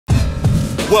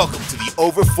Welcome to the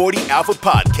Over 40 Alpha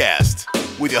Podcast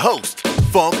with your host,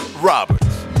 Funk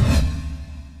Roberts.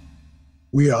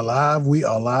 We are live,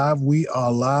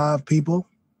 people.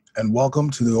 And welcome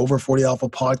to the Over 40 Alpha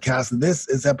Podcast. This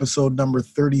is episode number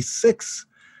 36.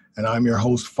 And I'm your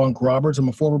host, Funk Roberts. I'm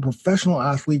a former professional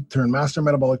athlete turned master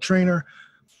metabolic trainer,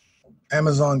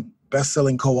 Amazon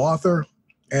best-selling co-author,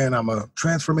 and I'm a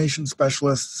transformation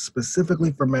specialist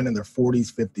specifically for men in their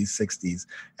 40s, 50s, 60s.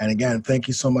 And again, thank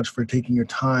you so much for taking your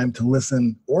time to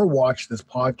listen or watch this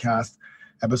podcast,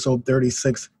 episode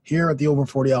 36. Here at the Over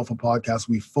 40 Alpha Podcast,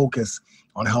 we focus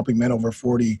on helping men over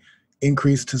 40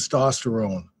 increase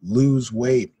testosterone, lose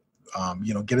weight,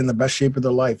 get in the best shape of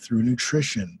their life through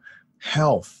nutrition,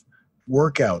 health,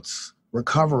 workouts,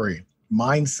 recovery,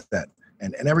 mindset,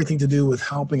 and everything to do with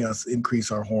helping us increase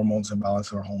our hormones and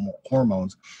balance our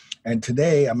hormones. And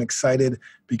today I'm excited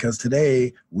because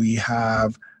today we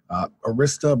have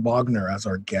Arysta Bogner as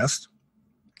our guest.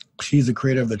 She's the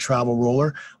creator of the travel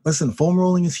roller. Listen, foam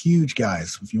rolling is huge,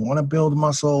 guys. If you want to build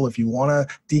muscle, if you want to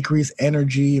decrease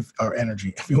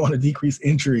if you want to decrease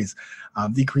injuries,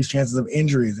 decrease chances of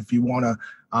injuries, if you want to,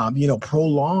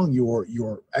 prolong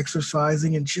your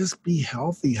exercising and just be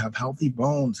healthy, have healthy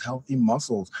bones, healthy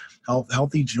muscles,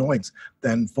 healthy joints,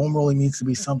 then foam rolling needs to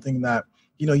be something that,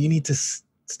 you need to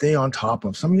stay on top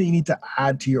of, something that you need to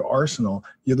add to your arsenal.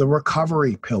 You're the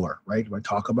recovery pillar, right? I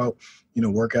talk about,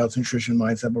 workouts, nutrition,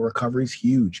 mindset, but recovery is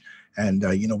huge. And,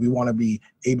 we want to be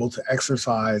able to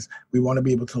exercise. We want to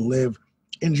be able to live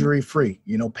injury-free,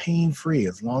 pain-free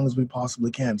as long as we possibly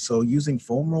can. So using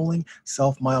foam rolling,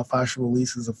 self-myofascial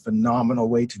release is a phenomenal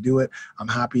way to do it. I'm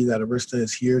happy that Arysta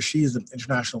is here. She's an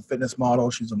international fitness model.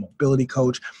 She's a mobility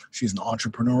coach. She's an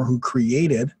entrepreneur who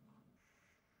created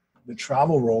the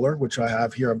travel roller, which I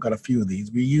have here. I've got a few of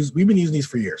these. We've been using these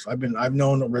for years. I've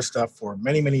known Arysta for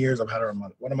many, many years. I've had her on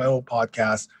one of my old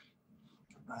podcasts.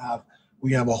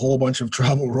 We have a whole bunch of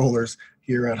travel rollers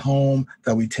here at home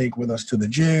that we take with us to the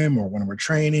gym or when we're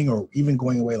training or even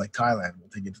going away like Thailand. We'll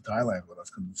take it to Thailand with us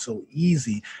because it's so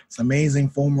easy. It's amazing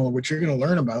foam roller, which you're going to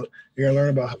learn about. You're going to learn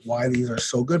about why these are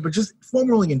so good, but just foam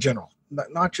rolling in general.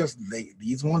 Not just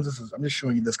these ones. I'm just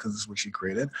showing you this because this is what she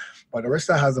created. But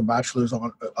Arysta has a Bachelor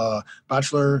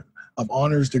of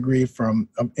Honors degree in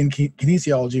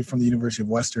kinesiology from the University of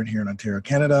Western here in Ontario,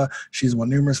 Canada. She's won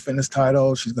numerous fitness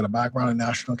titles. She's got a background in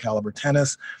national caliber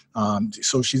tennis.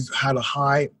 So she's had a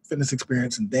high fitness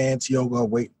experience in dance, yoga,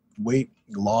 weight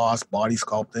loss, body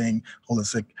sculpting,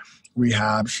 holistic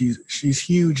rehab. She's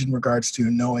huge in regards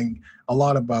to knowing a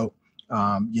lot about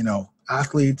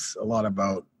athletes, a lot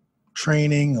about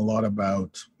training, a lot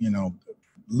about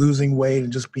losing weight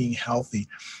and just being healthy.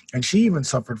 And she even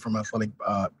suffered from athletic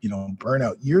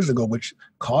burnout years ago, which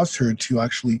caused her to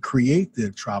actually create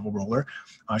the travel roller.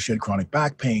 She had chronic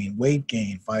back pain, weight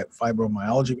gain,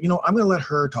 fibromyalgia. I'm going to let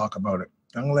her talk about it.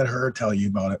 I'm going to let her tell you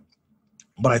about it.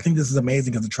 But I think this is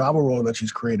amazing because the travel roller that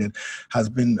she's created has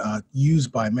been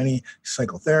used by many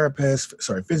physiotherapists,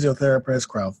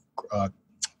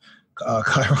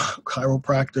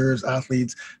 chiropractors,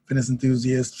 athletes, fitness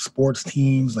enthusiasts, sports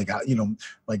teams, like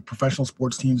professional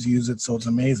sports teams use it. So it's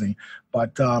amazing.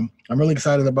 But I'm really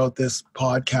excited about this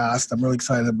podcast. I'm really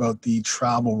excited about the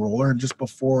travel roller. And just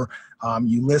before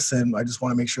you listen, I just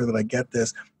want to make sure that I get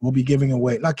this. We'll be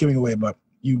but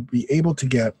you'll be able to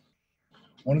get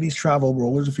one of these travel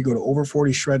rollers if you go to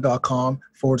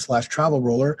over40shred.com/travel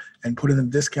roller and put in the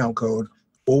discount code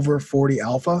over 40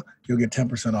 alpha, you'll get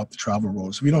 10% off the travel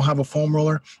roller. So if you don't have a foam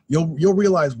roller, you'll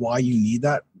realize why you need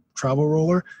that travel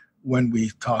roller when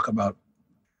we talk about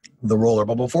the roller.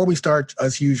 But before we start,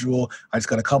 as usual, I just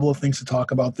got a couple of things to talk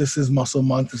about. This is Muscle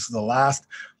Month. This is the last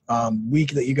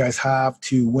week that you guys have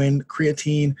to win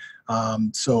creatine.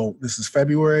 So this is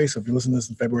February. So if you listen to this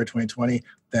in February 2020,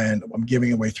 then I'm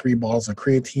giving away 3 bottles of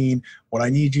creatine. What I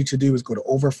need you to do is go to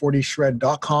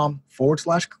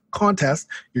over40shred.com/contest.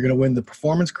 You're going to win the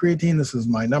performance creatine. This is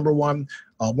my number one,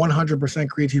 100%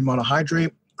 creatine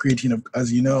monohydrate. Creatine,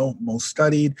 as you know, most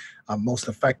studied, most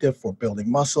effective for building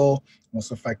muscle,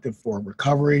 most effective for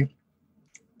recovery.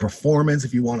 Performance,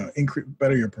 if you want to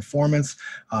better your performance,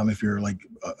 if you're like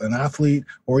an athlete,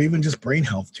 or even just brain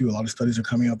health too. A lot of studies are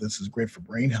coming out. This is great for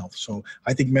brain health. So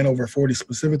I think men over 40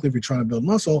 specifically, if you're trying to build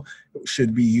muscle,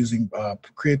 should be using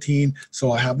creatine.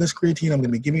 So I have this creatine. I'm going to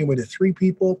be giving it away to 3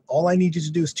 people. All I need you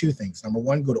to do is 2 things. Number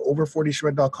 1, go to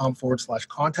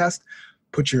over40shred.com/contest.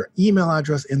 Put your email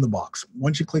address in the box.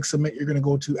 Once you click submit, you're going to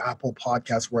go to Apple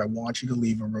Podcasts where I want you to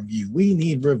leave a review. We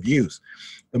need reviews.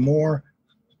 The more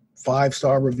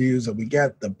 5-star reviews that we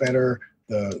get, the better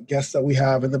the guests that we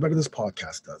have and the better this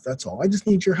podcast does. That's all. I just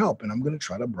need your help, and I'm going to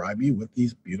try to bribe you with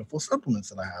these beautiful supplements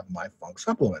that I have, my Funk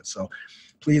supplements. So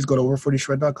please go to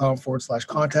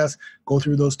over40shred.com/contest. Go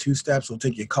through those 2 steps. It'll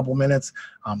take you a couple minutes.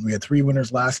 We had 3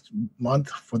 winners last month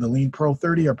for the Lean Pro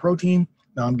 30 or protein.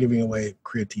 Now I'm giving away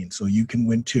creatine, so you can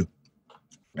win too.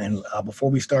 And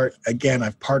before we start, again,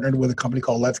 I've partnered with a company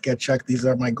called Let's Get Checked. These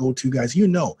are my go-to guys. You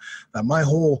know that my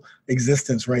whole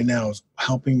existence right now is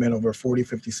helping men over 40,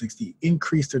 50, 60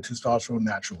 increase their testosterone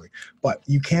naturally. But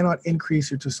you cannot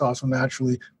increase your testosterone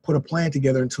naturally, put a plan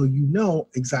together until you know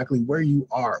exactly where you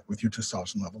are with your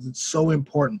testosterone levels. It's so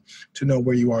important to know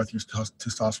where you are with your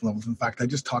testosterone levels. In fact, I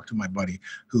just talked to my buddy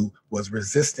who was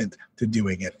resistant to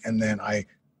doing it. And then I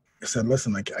said,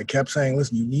 listen, I kept saying,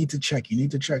 listen, you need to check.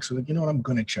 So like, you know what, I'm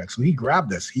going to check. So he grabbed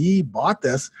this. He bought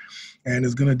this and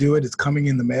is going to do it. It's coming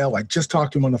in the mail. I just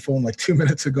talked to him on the phone like 2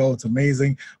 minutes ago. It's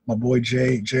amazing. My boy,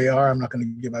 JR, I'm not going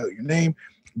to give out your name.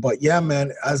 But yeah,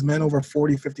 man, as men over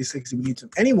 40, 50, 60,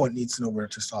 anyone needs to know where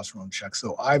testosterone check.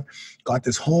 So I've got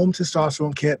this home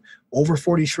testosterone kit,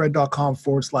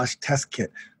 over40shred.com/test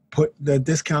kit. Put the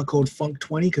discount code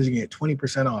FUNK20 because you can get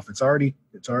 20% off. It's already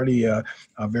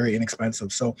very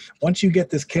inexpensive. So once you get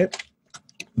this kit,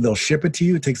 they'll ship it to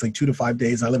you. It takes like 2 to 5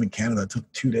 days. I live in Canada. It took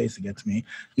 2 days to get to me.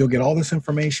 You'll get all this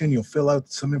information. You'll fill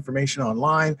out some information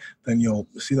online. Then you'll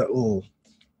see this little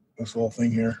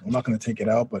thing here. I'm not going to take it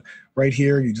out, but right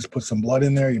here, you just put some blood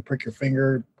in there. You prick your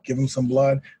finger, give them some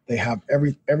blood. They have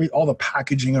all the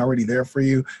packaging already there for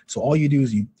you. So all you do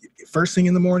is first thing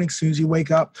in the morning, as soon as you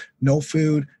wake up, no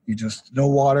food, no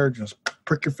water, just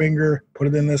prick your finger, put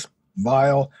it in this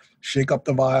vial, shake up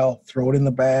the vial, throw it in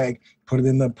the bag, put it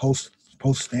in the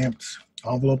post-stamped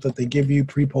envelope that they give you,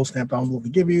 pre-post-stamped envelope they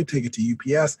give you, take it to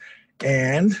UPS,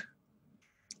 and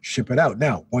ship it out.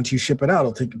 Now, once you ship it out,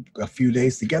 it'll take a few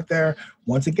days to get there.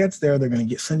 Once it gets there, they're going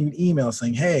to send you an email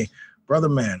saying, hey, brother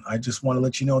man, I just want to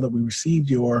let you know that we received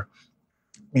your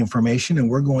information and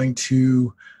we're going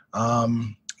to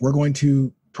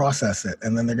process it.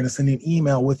 And then they're going to send you an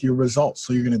email with your results.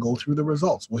 So you're going to go through the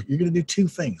results. Well, you're going to do 2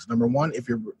 things. Number one, if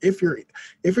your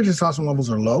testosterone levels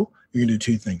are low, you're going to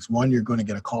do 2 things. One, you're going to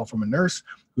get a call from a nurse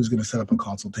who's going to set up a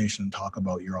consultation and talk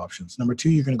about your options. Number 2,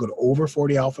 you're going to go to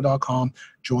over40alpha.com,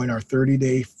 join our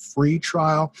 30-day free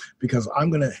trial, because I'm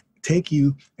going to take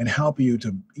you and help you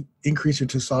to increase your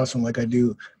testosterone like I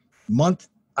do month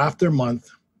after month,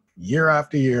 year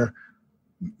after year.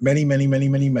 Many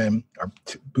men are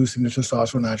boosting their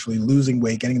testosterone naturally, losing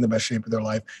weight, getting in the best shape of their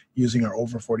life using our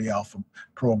Over 40 Alpha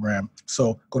program.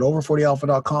 So go to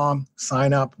over40alpha.com,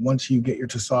 sign up once you get your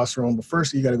testosterone. But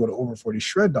first, you got to go to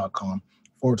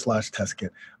over40shred.com/test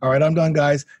kit. All right, I'm done,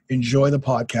 guys. Enjoy the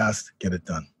podcast. Get it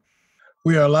done.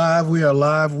 We are live,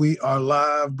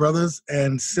 brothers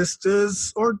and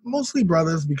sisters, or mostly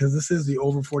brothers, because this is the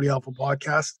Over 40 Alpha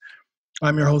podcast.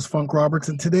 I'm your host, Funk Roberts,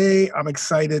 and today I'm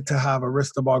excited to have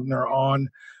Arysta Bogner on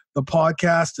the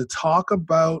podcast to talk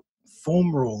about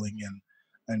foam rolling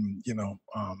and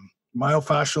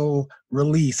myofascial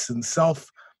release and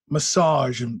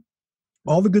self-massage and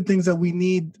all the good things that we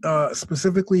need,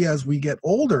 specifically as we get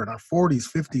older in our 40s,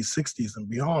 50s, 60s, and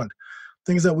beyond.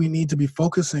 Things that we need to be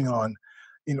focusing on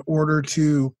in order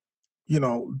to,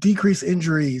 decrease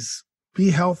injuries, be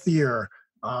healthier,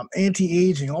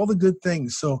 anti-aging, all the good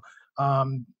things. So,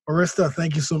 Arysta,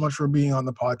 thank you so much for being on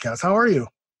the podcast. How are you?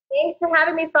 Thanks for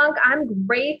having me, Funk. I'm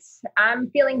great.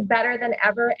 I'm feeling better than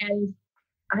ever. And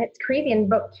it's crazy. In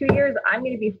about 2 years, I'm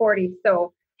going to be 40.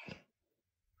 So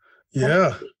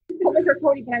yeah, I'm for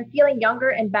 40, but I'm feeling younger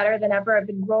and better than ever. I've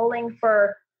been rolling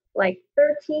for like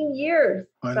 13 years.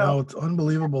 I know. It's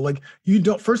unbelievable. Like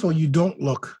first of all, you don't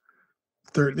look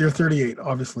you're 38,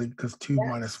 obviously, because 2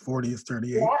 minus 40 is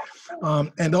 38. Yeah.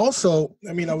 And also,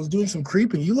 I was doing some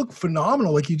creeping. You look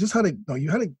phenomenal. Like you've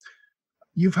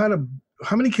had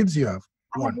how many kids do you have?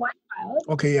 I have 1 child.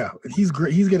 Okay, yeah. He's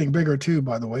great. He's getting bigger too,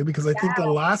 by the way, because I think the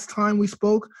last time we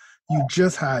spoke, you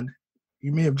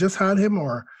may have just had him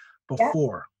or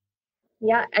before.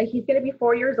 Yeah, he's going to be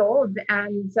 4 years old.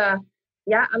 And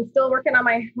yeah, I'm still working on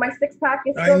my 6-pack.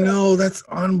 I know, that's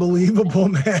unbelievable,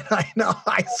 man. I know.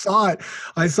 I saw it.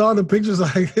 I saw the pictures.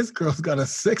 Like, this girl's got a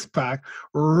 6-pack,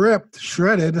 ripped,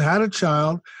 shredded, had a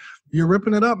child. You're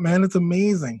ripping it up, man. It's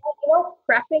amazing.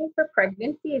 Prepping for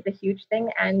pregnancy is a huge thing.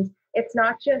 And it's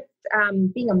not just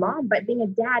being a mom, but being a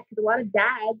dad, because a lot of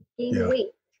dads gain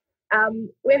weight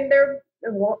when their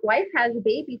wife has a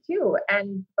baby too.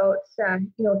 And about,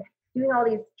 doing all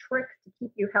these tricks to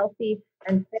keep you healthy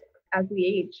and fit as we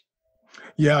age.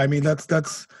 Yeah,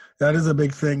 that is a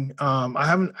big thing.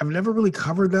 I've never really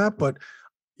covered that, but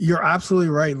you're absolutely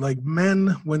right. Like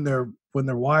men, when their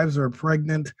wives are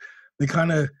pregnant, they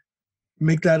kind of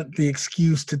make that the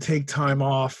excuse to take time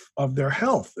off of their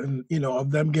health and, of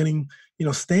them getting,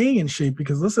 staying in shape.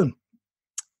 Because listen,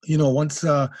 once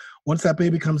that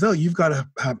baby comes out, you've got to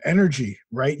have energy,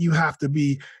 right? You have to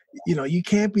be, you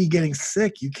can't be getting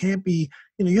sick. You can't be,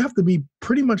 you have to be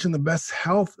pretty much in the best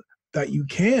health that you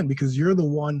can, because you're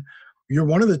one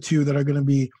of the two that are going to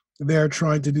be there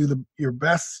trying to do your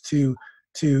best to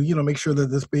make sure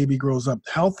that this baby grows up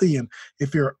healthy. And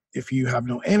if you have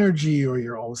no energy, or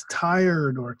you're always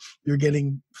tired, or you're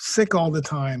getting sick all the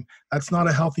time, that's not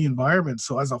a healthy environment.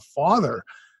 So as a father,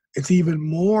 it's even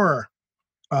more,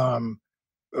 we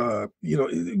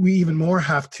even more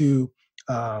have to,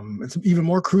 it's even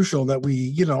more crucial that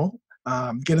we,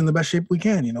 get in the best shape we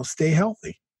can, stay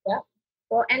healthy. Yeah.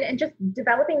 Well, and just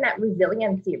developing that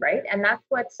resiliency, right? And that's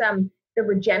what the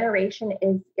regeneration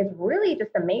is really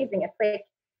just amazing. It's like,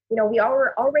 we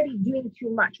are already doing too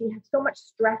much. We have so much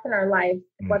stress in our lives,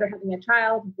 whether having a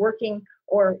child, working,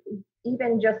 or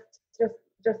even just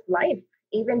life,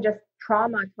 even just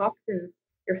trauma, toxins,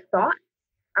 your thoughts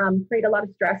create a lot of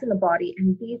stress in the body,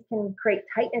 and these can create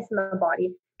tightness in the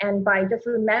body. And by just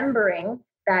remembering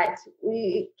that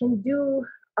we can do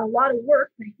a lot of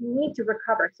work, but you need to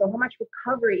recover. So how much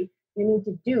recovery you need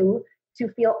to do to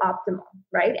feel optimal,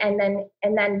 right? And then,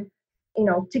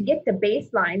 to get the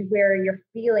baseline where you're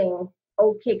feeling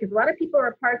okay, because a lot of people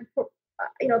are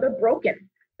they're broken.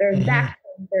 There's back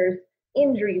pain, there's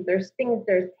injuries, there's things,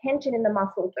 there's tension in the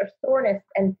muscles, there's soreness,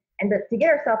 and to get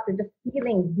ourselves to just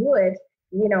feeling good,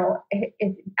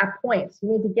 it's at points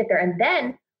you need to get there, and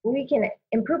then we can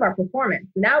improve our performance.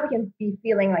 Now we can be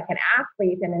feeling like an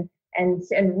athlete and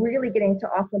really getting to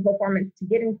optimal performance, to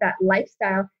get into that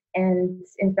lifestyle and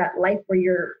into that life where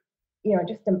you're,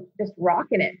 just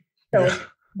rocking it. So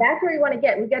that's where we want to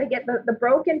get. We got to get the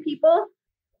broken people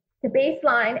to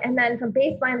baseline, and then from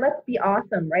baseline, let's be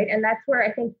awesome, right? And that's where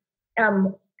I think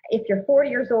if you're 40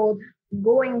 years old,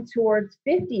 going towards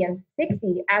 50 and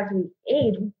 60 as we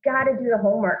age, we got to do the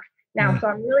homework now. So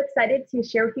I'm really excited to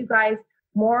share with you guys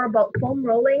more about foam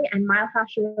rolling and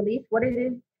myofascial release, what it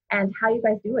is, and how you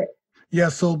guys do it. Yeah.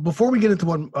 So before we get into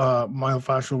what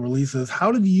myofascial release is,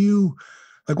 how did you,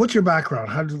 what's your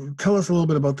background? Tell us a little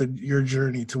bit about your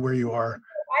journey to where you are.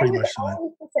 I was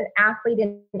always just an athlete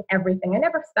in everything. I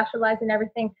never specialized in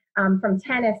everything, from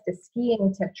tennis to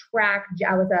skiing to track.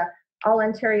 I was a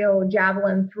all-Ontario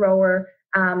javelin thrower.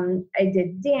 I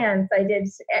did dance. I did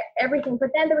everything. But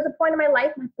then there was a point in my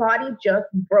life, my body just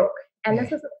broke. And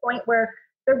this was the point where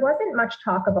there wasn't much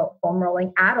talk about foam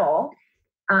rolling at all.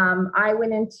 I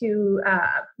went into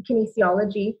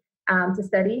kinesiology to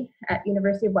study at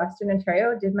University of Western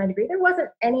Ontario, did my degree. There wasn't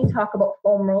any talk about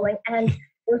foam rolling. And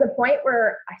there was a point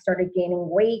where I started gaining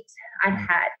weight. I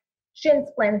had shin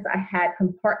splints. I had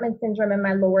compartment syndrome in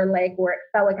my lower leg where it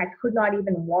felt like I could not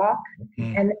even walk.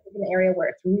 And this is an area where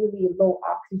it's really low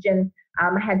oxygen.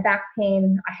 I had back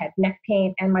pain. I had neck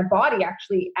pain. And my body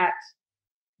actually at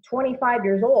 25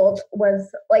 years old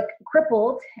was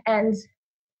crippled and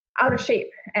out of shape.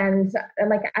 And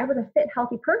I was a fit,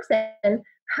 healthy person.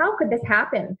 How could this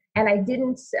happen? And I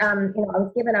didn't, I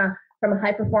was given from a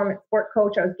high performance sport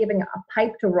coach, I was given a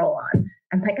pipe to roll on.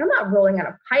 I'm like, I'm not rolling on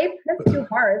a pipe. That's too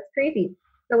hard. It's crazy.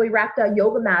 So we wrapped a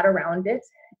yoga mat around it,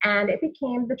 and it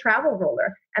became the travel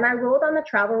roller. And I rolled on the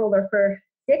travel roller for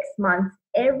 6 months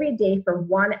every day for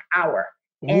 1 hour.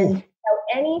 And without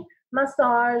any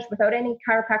massage, without any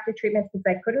chiropractic treatments, because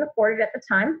I couldn't afford it at the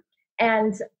time.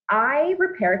 And I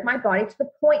repaired my body to the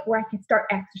point where I could start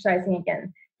exercising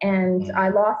again. And I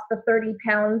lost the 30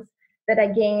 pounds that I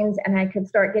gained, and I could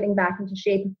start getting back into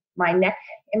shape. My neck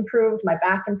improved, my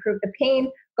back improved, the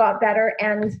pain got better.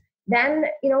 And then,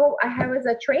 I was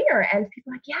a trainer, and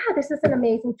people were like, yeah, this is an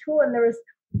amazing tool. And there was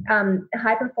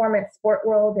high performance sport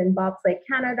world in Bobsleigh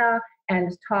Canada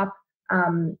and top,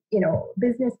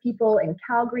 business people in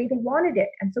Calgary. They wanted it.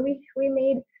 And so we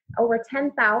made over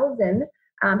 10,000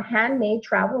 handmade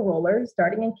travel rollers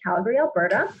starting in Calgary,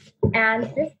 Alberta. And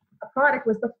this product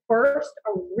was the first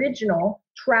original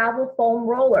travel foam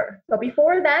roller. So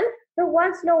before then, there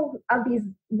was no of these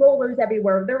rollers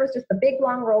everywhere. There was just a big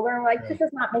long roller. And this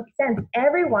does not make sense.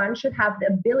 Everyone should have the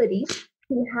ability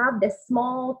to have this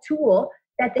small tool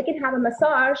that they can have a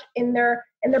massage in their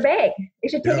bag. They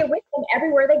should take it with them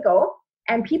everywhere they go.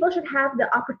 And people should have the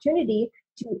opportunity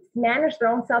to manage their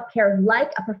own self-care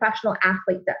like a professional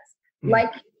athlete does.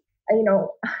 Like,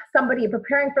 somebody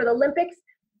preparing for the Olympics.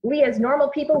 We as normal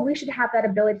people, we should have that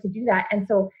ability to do that. And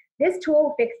so this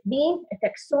tool fixed me, it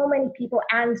fixed so many people.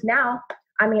 And now,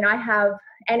 I have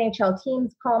NHL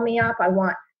teams call me up. I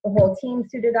want the whole team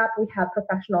suited up. We have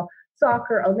professional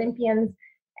soccer Olympians.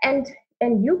 And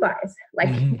and you guys, like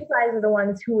you guys are the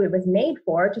ones who it was made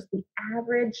for, just the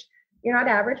average, you're not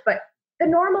average, but the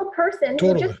normal person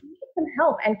who just needs some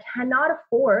help and cannot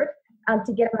afford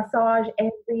to get a massage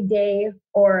every day.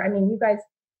 Or, I mean, you guys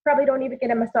probably don't even get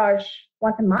a massage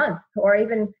once a month or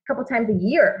even a couple times a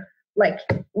year. Like,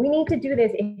 we need to do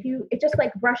this. It's just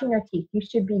like brushing your teeth. You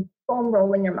should be foam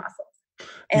rolling your muscles.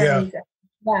 And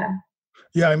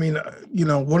yeah. I mean,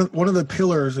 one of the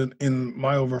pillars in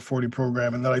my over 40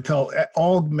 program, and that I tell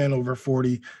all men over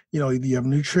 40, you have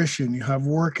nutrition, you have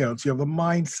workouts, you have a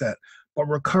mindset, but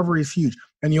recovery is huge.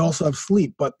 And you also have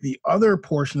sleep. But the other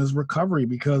portion is recovery,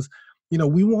 because,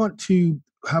 we want to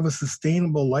have a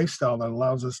sustainable lifestyle that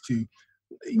allows us to,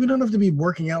 you don't have to be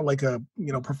working out like a,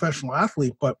 professional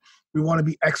athlete, but we want to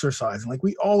be exercising. Like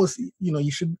we always,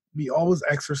 you should be always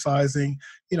exercising,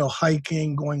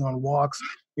 hiking, going on walks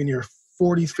in your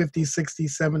 40s, 50s,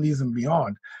 60s, 70s, and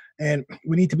beyond. And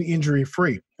we need to be injury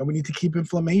free, and we need to keep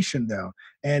inflammation down.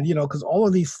 And, because all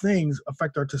of these things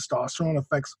affect our testosterone,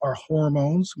 affects our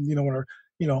hormones,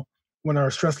 when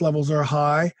our stress levels are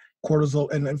high,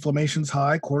 cortisol and inflammation's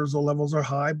high, cortisol levels are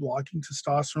high, blocking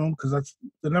testosterone, because that's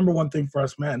the number one thing for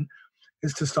us men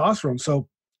is testosterone. So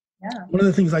one of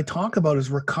the things I talk about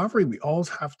is recovery. We always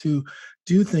have to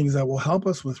do things that will help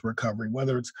us with recovery,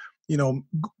 whether it's,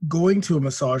 going to a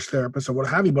massage therapist or what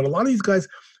have you. But a lot of these guys,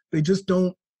 they just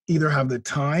don't either have the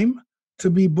time to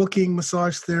be booking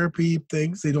massage therapy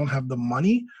things. They don't have the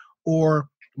money, or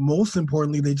most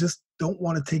importantly, they just don't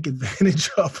want to take advantage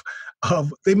of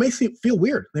they may feel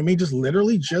weird. They may just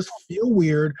literally just feel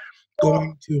weird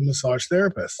going to a massage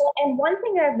therapist. And one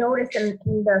thing that I've noticed in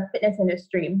the fitness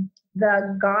industry,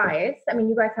 the guys, I mean,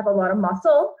 you guys have a lot of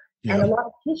muscle and a lot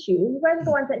of tissue. You guys are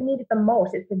the ones that need it the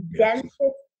most. It's the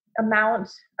densest amount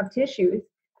of tissues.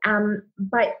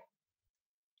 But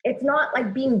it's not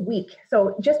like being weak.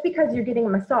 So just because you're getting a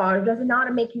massage does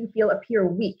not make you appear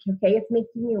weak, okay? It's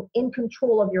making you in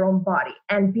control of your own body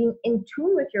and being in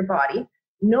tune with your body,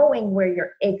 knowing where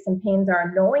your aches and pains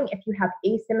are, knowing if you have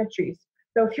asymmetries.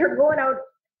 So if you're going out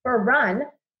for a run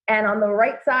and on the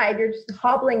right side, you're just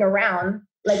hobbling around,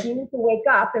 like you need to wake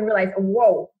up and realize,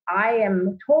 whoa, I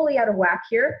am totally out of whack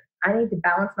here. I need to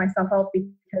balance myself out,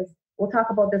 because we'll talk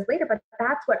about this later, but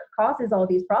that's what causes all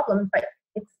these problems. But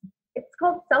it's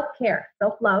called self-care,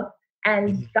 self-love,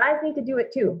 and guys need to do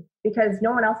it too, because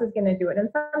no one else is going to do it. And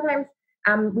sometimes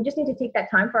we just need to take that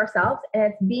time for ourselves, and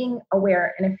it's being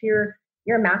aware. And if you're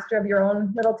a master of your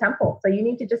own little temple, so you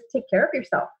need to just take care of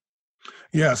yourself.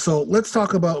 Yeah. So let's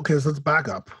talk about, so let's back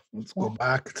up. Let's go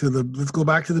back to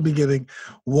the beginning.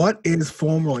 What is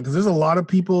foam rolling? Because there's a lot of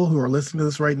people who are listening to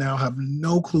this right now have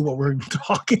no clue what we're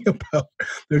talking about.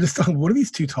 They're just talking, what are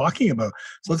these two talking about?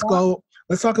 So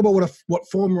let's talk about what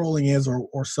foam rolling is,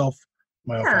 or self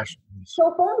myofascial.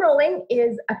 So foam rolling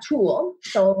is a tool.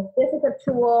 So this is a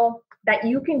tool that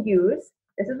you can use.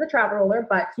 This is a travel roller,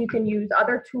 but you can use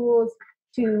other tools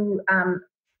to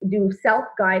do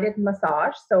self-guided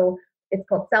massage. So it's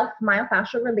called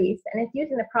self-myofascial release, and it's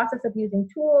using the process of using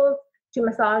tools to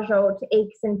massage out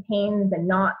aches and pains and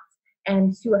knots,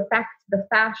 and to affect the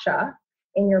fascia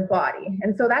in your body.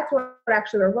 And so that's what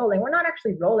actually we're rolling. We're not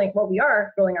actually rolling. Well, we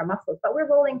are rolling our muscles, but we're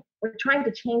trying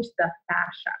to change the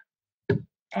fascia.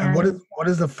 And what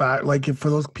is the fat, like, for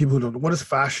those people who don't know, what does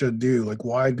fascia do? Like,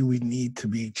 why do we need to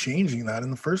be changing that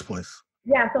in the first place?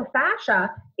 Yeah, so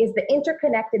fascia is the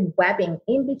interconnected webbing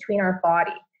in between our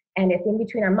body, and it's in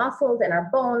between our muscles and our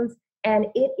bones, and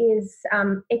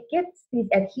it gets these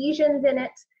adhesions in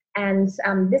it, and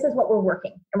this is what we're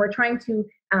working, and we're trying to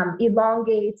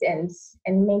elongate and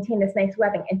maintain this nice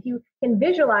webbing. If you can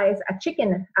visualize a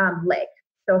chicken leg,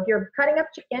 so if you're cutting up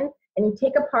chicken and you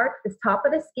take apart this top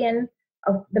of the skin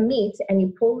of the meat and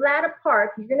you pull that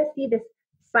apart, you're going to see this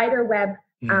spider web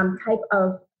type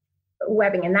of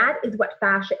webbing, and that is what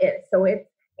fascia is. So it's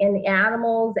in the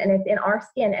animals and it's in our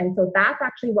skin, and so that's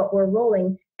actually what we're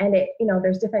rolling. And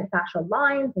there's different fascial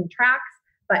lines and tracks,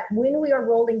 but when we are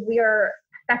rolling, we are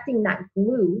affecting that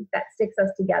glue that sticks us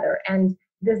together, and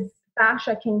this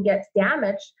fascia can get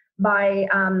damaged by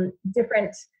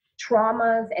different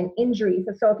traumas and injuries.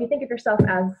 So if you think of yourself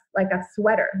as like a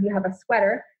sweater, you have a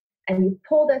sweater and you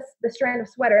pull the strand of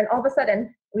sweater, and all of a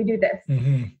sudden we do this.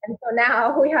 And so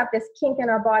now we have this kink in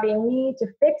our body, and we need to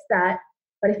fix that.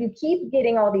 But if you keep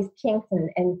getting all these kinks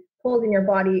and pulls in your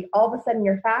body, all of a sudden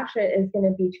your fascia is going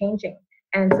to be changing.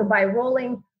 And so by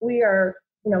rolling, we are,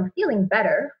 feeling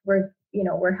better. We're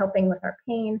helping with our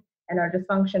pain and our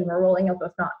dysfunction. We're rolling out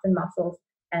those knots and muscles.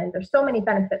 And there's so many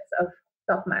benefits of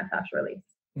self-myofascial release.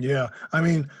 Yeah. I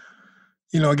mean,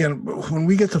 Again, when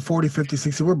we get to 40, 50,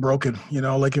 60, we're broken.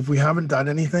 Like if we haven't done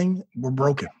anything, we're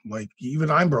broken. Like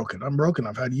even I'm broken.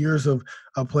 I've had years of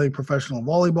playing professional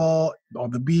volleyball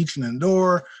on the beach and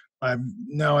indoor. I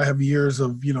have years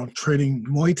of, training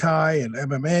Muay Thai and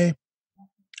MMA.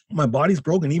 My body's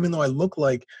broken, even though I look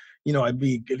like, I'd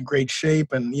be in great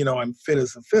shape and, I'm fit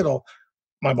as a fiddle.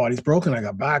 My body's broken. I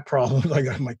got back problems. I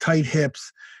got my tight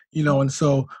hips, and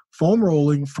so foam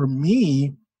rolling for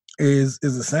me is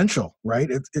essential, right?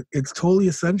 It's totally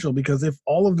essential, because if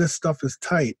all of this stuff is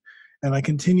tight and I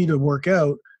continue to work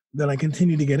out, then I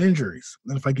continue to get injuries.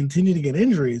 And if I continue to get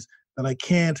injuries, then I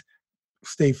can't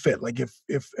stay fit. Like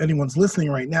if anyone's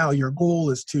listening right now, your goal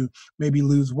is to maybe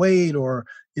lose weight or,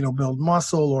 build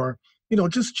muscle or,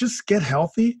 just get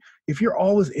healthy. If you're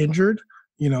always injured,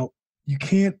 you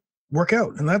can't work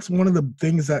out. And that's one of the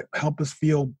things that help us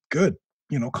feel good,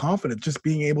 confident, just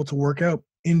being able to work out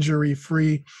injury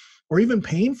free or even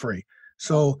pain free.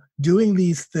 So doing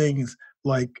these things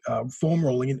like foam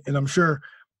rolling, and I'm sure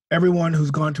everyone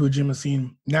who's gone to a gym has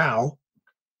seen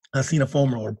a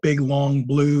foam roller, big, long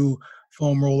blue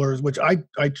foam rollers, which I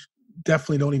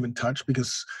definitely don't even touch,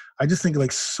 because I just think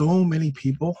like so many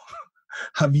people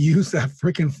have used that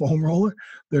freaking foam roller.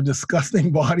 They're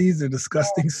disgusting bodies. They're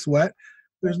disgusting sweat.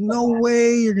 There's no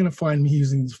way you're going to find me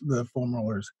using the foam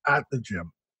rollers at the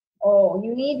gym. Oh,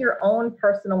 you need your own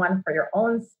personal one for your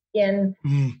own skin,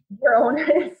 your own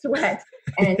sweat,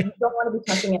 and you don't want to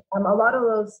be touching it. A lot of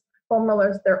those foam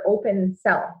rollers, they're open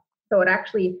cell. So it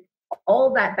actually,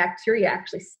 all that bacteria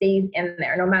actually stays in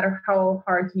there. No matter how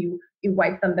hard you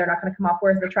wipe them, they're not going to come off.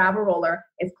 Whereas the travel roller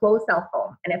is closed cell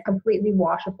foam, and it's completely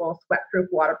washable, sweat-proof,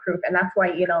 waterproof. And that's why,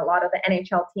 a lot of the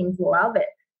NHL teams love it,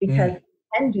 because you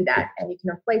can do that and you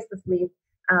can replace the sleeve.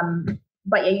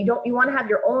 But yeah, you want to have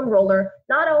your own roller,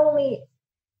 not only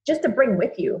just to bring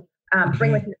with you,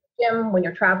 bring with you to the gym when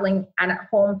you're traveling and at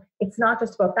home. It's not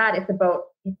just about that. It's about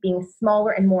it being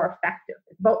smaller and more effective.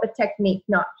 It's about the technique,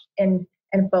 and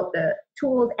about the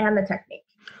tools and the technique.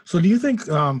 So do you think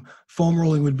foam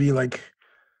rolling would be like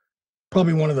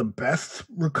probably one of the best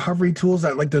recovery tools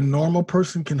that like the normal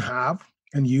person can have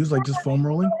and use, like just foam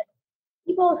rolling?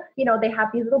 People, they have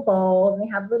these little balls and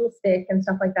they have little sticks and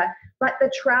stuff like that. But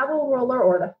the travel roller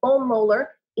or the foam roller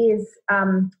is,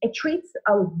 it treats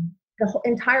the whole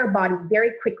entire body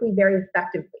very quickly, very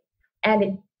effectively, and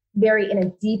in a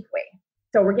deep way.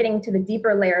 So we're getting to the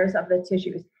deeper layers of the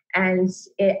tissues. And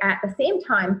at the same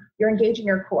time, you're engaging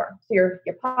your core. So you're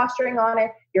posturing on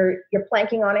it, you're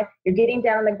planking on it, you're getting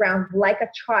down on the ground like a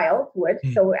child would.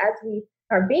 So as we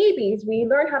are babies, we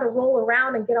learn how to roll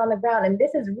around and get on the ground. And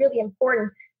this is really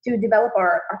important to develop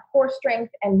our core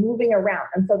strength and moving around.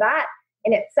 And so that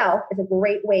in itself is a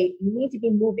great way. You need to be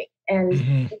moving. And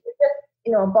if it's just,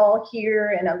 a ball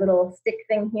here and a little stick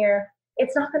thing here,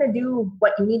 it's not going to do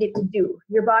what you need it to do.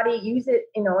 Your body, use it,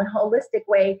 in a holistic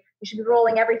way. You should be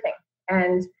rolling everything.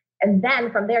 And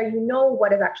then from there,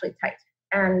 what is actually tight.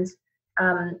 And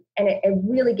it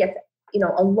really gets,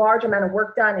 a large amount of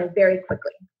work done and very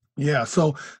quickly. Yeah.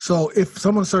 So if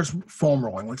someone starts foam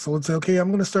rolling, like, so let's say, okay, I'm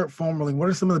going to start foam rolling. What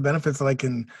are some of the benefits that I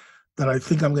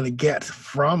think I'm going to get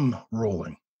from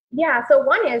rolling? Yeah. So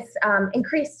one is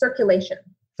increased circulation.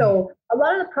 So a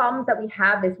lot of the problems that we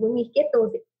have is when we get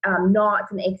those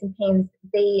knots and aches and pains,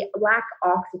 they lack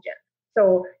oxygen.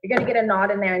 So you're going to get a knot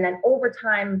in there, and then over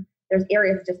time, there's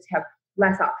areas just have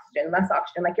less oxygen,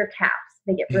 like your calves.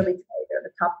 They get really tight, or the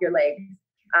top of your legs,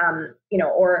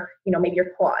 or maybe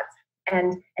your quads.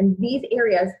 And these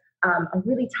areas are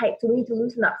really tight, so we need to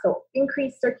loosen up. So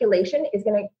increased circulation is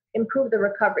going to improve the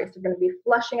recovery. So we're going to be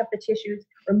flushing up the tissues,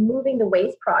 removing the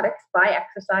waste products by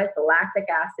exercise, the lactic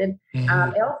acid.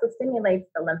 It also stimulates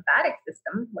the lymphatic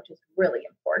system, which is really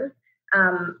important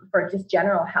for just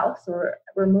general health. So we're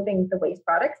removing the waste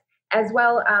products. As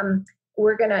well,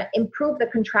 we're going to improve the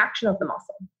contraction of the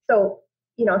muscle. So,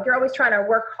 if you're always trying to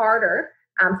work harder,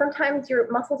 sometimes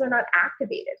your muscles are not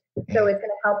activated. So it's going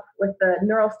to help with the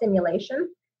neural stimulation,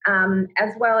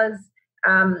 as well as,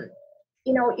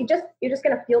 you're just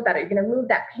going to feel better. You're going to remove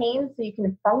that pain so you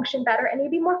can function better and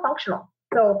you'll be more functional.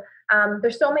 So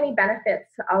there's so many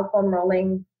benefits of foam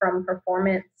rolling, from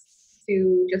performance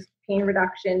to just pain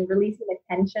reduction, releasing the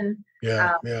tension.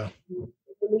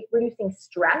 Reducing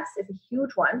stress is a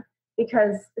huge one,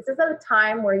 because this is at a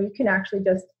time where you can actually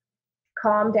just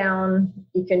calm down.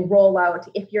 You can roll out.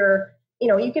 If you're,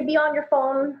 you could be on your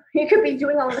phone, you could be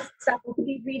doing all this stuff, you could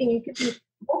be reading, you could be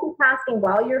multitasking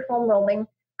while you're foam rolling,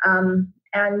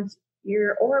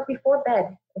 or before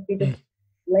bed, if you just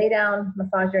lay down,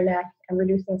 massage your neck, and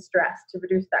reducing stress to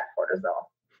reduce that cortisol.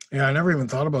 Yeah, I never even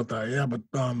thought about that. Yeah, but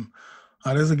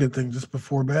That is a good thing. Just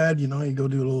before bed, you go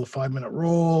do a little 5-minute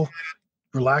roll,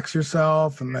 relax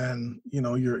yourself, and then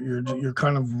you're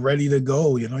kind of ready to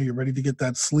go. You're ready to get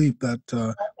that sleep,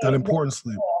 that important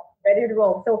sleep. Ready to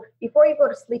roll. So before you go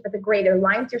to sleep, it's great. It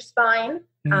aligns your spine,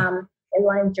 it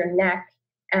aligns your neck,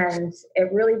 and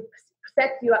it really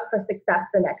sets you up for success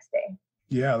the next day.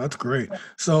 Yeah, that's great.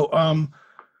 So,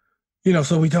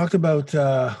 so we talked about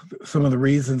some of the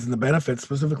reasons and the benefits,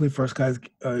 specifically for us guys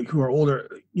who are older.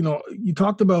 You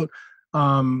talked about,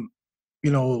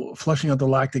 flushing out the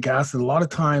lactic acid. A lot of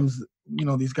times,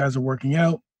 these guys are working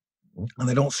out and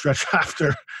they don't stretch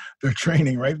after their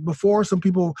training, right? Before, some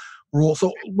people roll.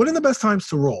 So what are the best times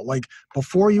to roll? Like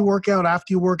before you work out,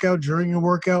 after you work out, during your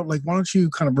workout? Like, why don't you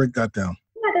kind of break that down?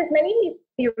 Yeah, there's many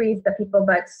theories that people,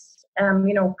 but,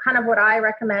 kind of what I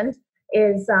recommend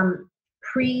is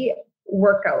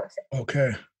pre-workout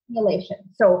stimulation.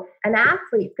 So an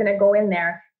athlete's going to go in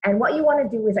there, and what you want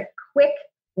to do is a quick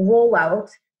rollout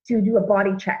to do a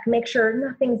body check. Make sure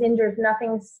nothing's injured,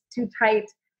 nothing's too tight,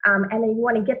 and then you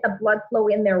want to get the blood flow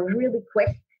in there really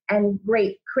quick and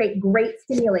create great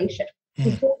stimulation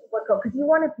before you work out, because you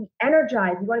want to be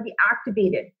energized, you want to be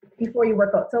activated before you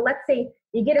work out. So let's say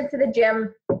you get into the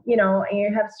gym, and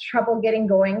you have trouble getting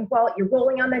going. Well, you're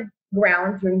rolling on the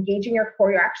ground, you're engaging your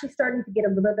core, you're actually starting to get a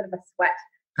little bit of a sweat.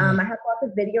 I have lots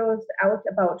of videos out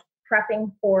about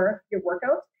prepping for your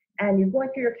workouts, and you're going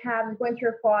through your calves, going through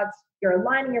your quads, you're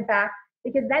aligning your back,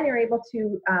 because then you're able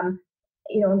to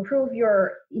improve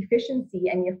your efficiency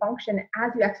and your function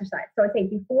as you exercise. So I'd say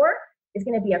before is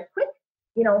going to be a quick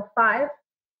 5-10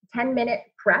 minute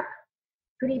prep,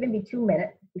 could even be 2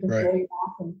 minutes. You can roll you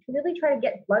off and really try to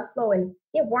get blood flow and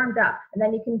get warmed up, and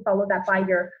then you can follow that by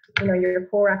your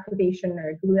core activation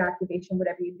or glute activation,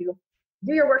 whatever you do.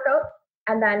 Do your workout,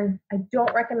 and then I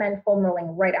don't recommend foam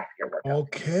rolling right after your workout.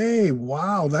 Okay,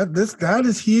 wow, that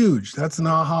is huge. That's an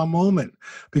aha moment,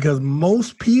 because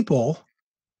most people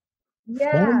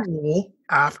foam roll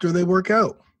after they work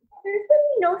out.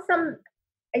 There's some.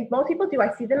 Most people do.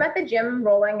 I see them at the gym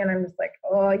rolling, and I'm just like,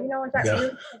 is that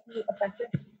really effective?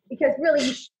 Because really,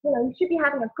 you should be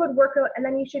having a good workout, and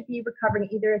then you should be recovering.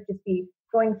 Either just be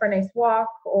going for a nice walk,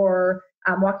 or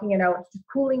walking it out, just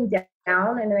cooling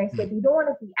down. And then I say, you don't want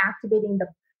to be activating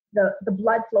the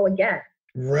blood flow again.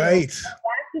 Right.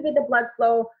 Activate the blood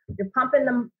flow. You're pumping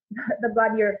the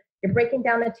blood. You're breaking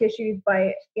down the tissues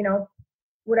by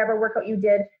whatever workout you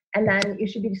did, and then you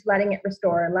should be just letting it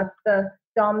restore and let the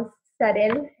DOMs set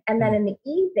in. And then in the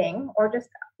evening, or just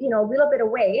a little bit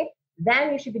away,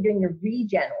 then you should be doing your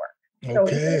regen work.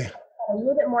 Okay. So a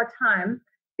little bit more time,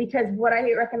 because what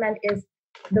I recommend is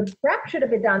the prep should have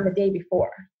been done the day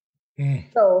before.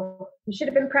 So you should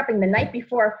have been prepping the night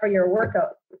before for your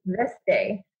workout this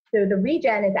day. So the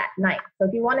regen is at night. So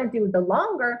if you want to do the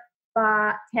longer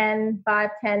 5, 10,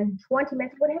 20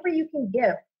 minutes, whatever you can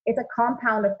give, it's a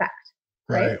compound effect,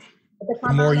 right?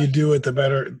 The more you do it, the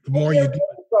better. The more you do it.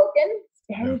 Broken,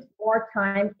 spend more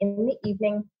time in the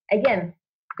evening. Again,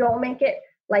 don't make it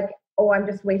like, oh, I'm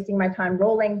just wasting my time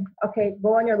rolling. Okay,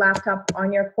 go on your laptop,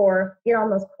 on your core, get on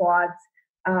those quads,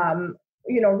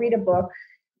 read a book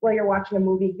while you're watching a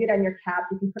movie, get on your couch,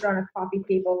 you can put it on a coffee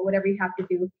table, whatever you have to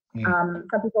do.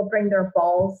 Some people bring their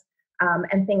balls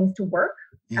and things to work,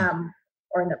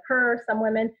 or in the purse, some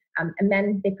women, and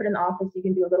then they put in the office, you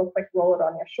can do a little quick roll it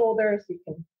on your shoulders, you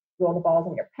can roll the balls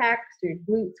on your pecs, your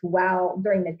glutes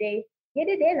during the day. Get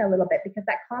it in a little bit, because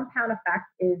that compound effect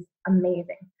is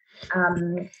amazing.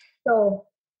 So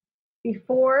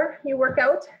before you work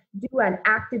out, do an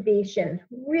activation.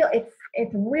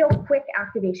 It's real quick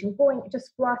activation,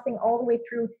 just flossing all the way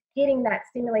through, getting that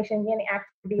stimulation, getting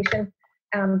activation.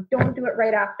 Don't do it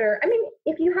right after. I mean,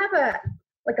 if you have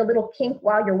a little kink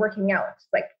while you're working out,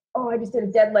 like, oh, I just did a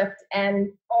deadlift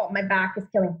and my back is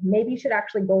killing. Maybe you should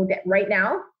actually go right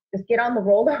now. Just get on the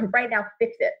roller right now,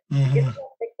 fix it. Fix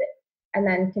it, and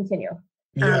then continue.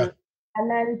 And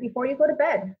then before you go to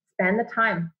bed, spend the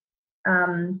time.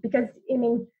 Because,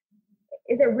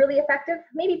 is it really effective?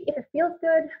 Maybe if it feels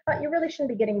good, but you really shouldn't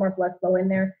be getting more blood flow in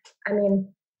there.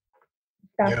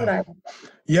 That's what I think.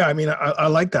 Yeah, I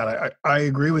like that. I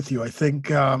agree with you. I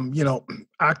think,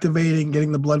 activating,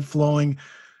 getting the blood flowing,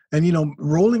 and,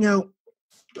 rolling out.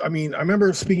 I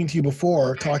remember speaking to you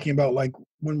before, talking about like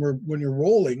when you're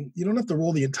rolling, you don't have to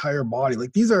roll the entire body.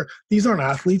 Like these aren't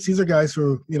athletes. These are guys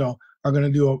who, are going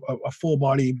to do a full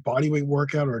body weight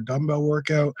workout or a dumbbell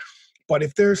workout. But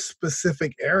if there's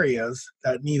specific areas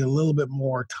that need a little bit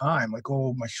more time, like,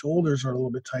 oh, my shoulders are a little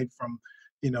bit tight from,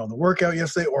 the workout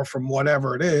yesterday or from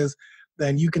whatever it is,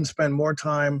 then you can spend more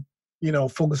time,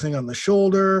 focusing on the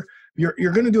shoulder.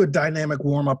 You're going to do a dynamic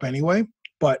warm up anyway.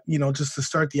 But, just to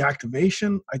start the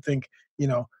activation, I think,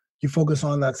 you focus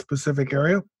on that specific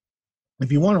area.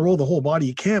 If you want to roll the whole body,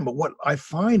 you can. But what I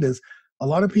find is a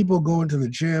lot of people go into the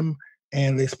gym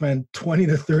and they spend 20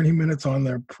 to 30 minutes on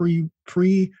their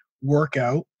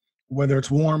pre-workout, whether it's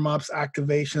warm-ups,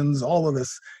 activations, all of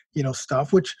this,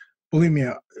 stuff, which, believe me,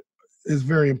 is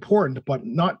very important, but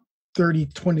not 20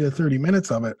 to 30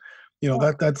 minutes of it.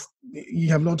 That's, you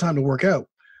have no time to work out.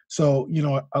 So,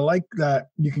 I like that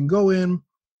you can go in,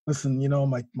 listen,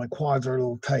 my quads are a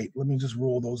little tight. Let me just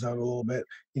roll those out a little bit.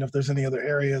 If there's any other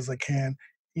areas I can,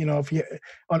 if you,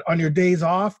 on your days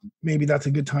off, maybe that's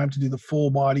a good time to do the full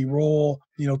body roll,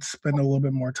 to spend a little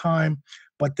bit more time.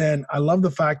 But then I love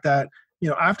the fact that,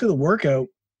 after the workout,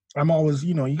 I'm always,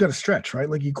 you got to stretch, right?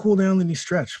 Like you cool down, then you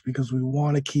stretch, because we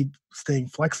want to keep staying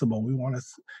flexible. We want to,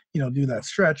 do that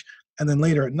stretch. And then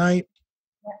later at night,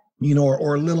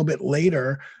 or a little bit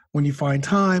later, when you find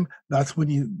time, that's when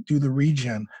you do the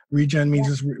regen. Regen means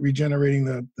just regenerating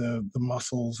the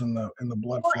muscles and the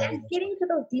blood flow. And getting to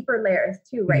those deeper layers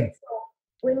too, right? Mm-hmm. So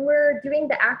when we're doing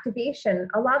the activation,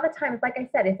 a lot of the times, like I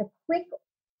said, it's a quick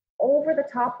over the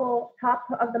top of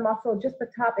the muscle, just the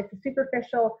top. It's a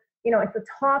superficial, it's the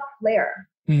top layer.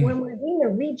 Mm. When we're doing the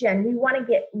regen, we want to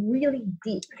get really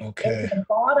deep into the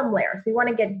bottom layer. So we want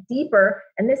to get deeper,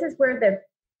 and this is where the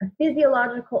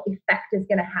physiological effect is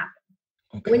going to happen.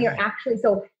 When you're actually,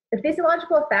 so the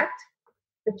physiological effect,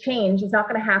 the change is not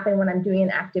going to happen when I'm doing an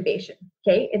activation.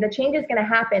 Okay. The change is going to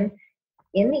happen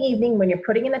in the evening when you're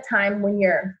putting in the time, when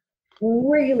you're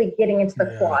really getting into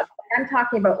the quads. I'm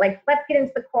talking about like, let's get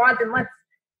into the quads and let's,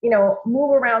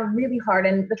 move around really hard.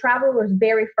 And the travel was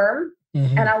very firm.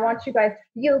 Mm-hmm. And I want you guys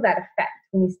to feel that effect.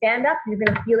 When you stand up, you're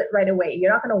going to feel it right away.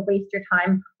 You're not going to waste your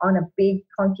time on a big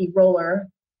clunky roller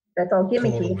that's all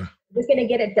gimmicky. You're just going to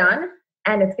get it done.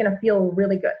 And it's going to feel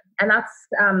really good. And that's,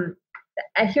 and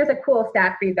here's a cool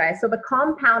stat for you guys. So the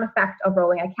compound effect of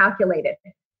rolling, I calculated.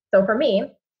 So for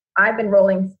me, I've been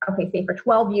rolling, say for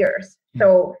 12 years.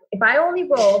 So if I only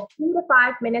roll 2 to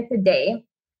 5 minutes a day,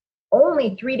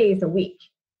 only 3 days a week,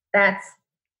 that's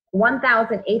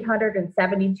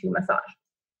 1,872 massages.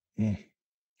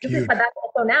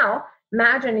 So now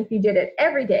imagine if you did it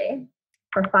every day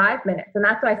for 5 minutes. And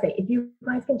that's why I say, if you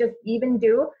guys can just even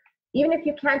if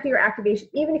you can't do your activation,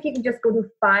 even if you can just go do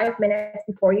 5 minutes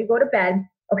before you go to bed.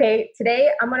 Okay, today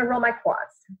I'm going to roll my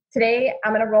quads. Today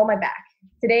I'm going to roll my back.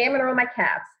 Today I'm going to roll my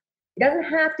calves. It doesn't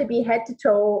have to be head to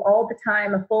toe all the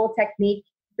time, a full technique.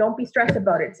 Don't be stressed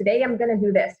about it. Today I'm going to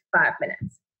do this 5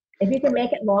 minutes. If you can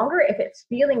make it longer, if it's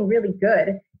feeling really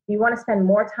good, you want to spend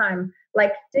more time.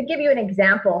 Like, to give you an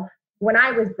example, when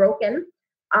I was broken,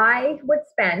 I would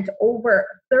spend over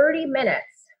 30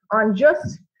 minutes on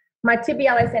just my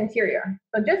tibialis anterior.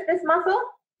 So just this muscle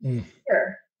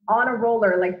here on a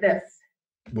roller like this.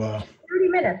 Wow. 30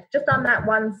 minutes just on that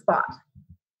one spot.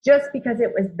 Just because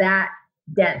it was that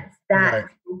dense, that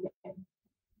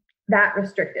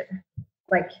restricted.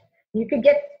 Like you could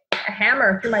get a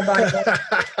hammer through my body.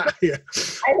 Yeah.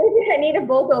 I need a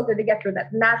bulldozer to get through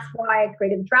that. And that's why I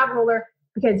created the travel roller,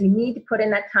 because you need to put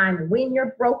in that time when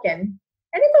you're broken.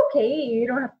 And it's okay. You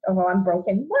don't have to, I'm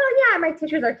broken. Well, yeah, my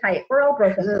tissues are tight. We're all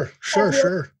broken.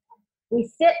 Sure. We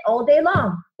sit all day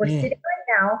long. We're sitting right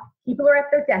now. People are at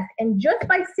their desk. And just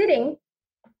by sitting,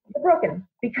 you're broken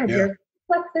because your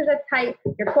flexors are tight,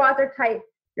 your quads are tight,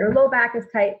 your low back is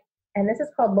tight. And this is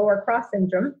called lower cross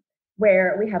syndrome,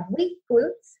 where we have weak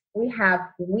glutes, we have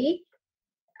weak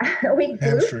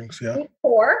hamstrings, glutes, weak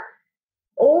core,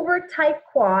 over tight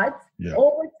quads,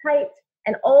 over tight,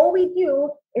 and all we do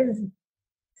is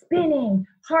spinning,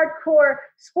 hardcore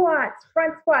squats,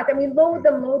 front squats, and we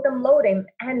loading.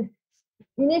 And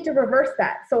you need to reverse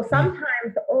that. So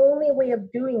sometimes the only way of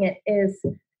doing it is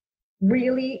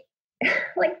really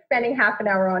like spending half an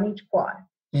hour on each quad.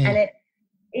 And that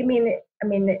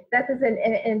is an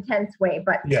intense way,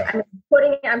 but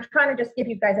I'm trying to just give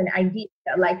you guys an idea,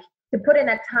 like to put in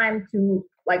that time to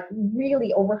like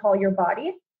really overhaul your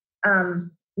body.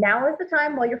 Now is the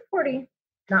time while you're 40,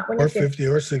 not when you're 50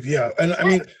 or 60. Yeah. And I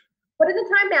mean, put in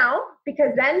the time now,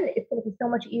 because then it's going to be so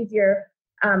much easier.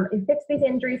 It fix these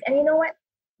injuries. And you know what?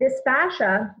 This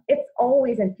fascia, it's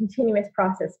always a continuous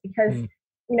process because,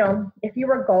 if you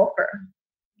were a golfer,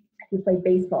 if you play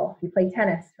baseball, if you play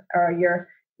tennis, or your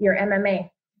MMA,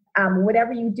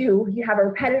 whatever you do, you have a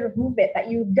repetitive movement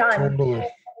that you've done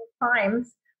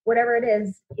times, whatever it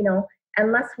is,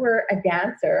 unless we're a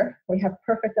dancer, we have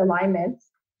perfect alignment.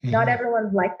 Not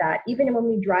everyone's like that. Even when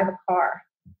we drive a car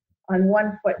on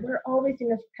one foot, we're always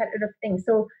doing this repetitive thing.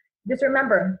 So just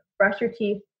remember, brush your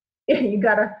teeth. You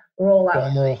got to roll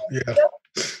out. Roll,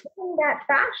 getting that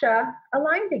fascia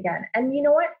aligned again. And you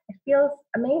know what? It feels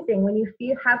amazing when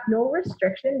you have no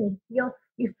restriction.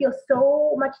 You feel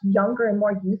so much younger and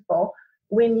more youthful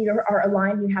when you are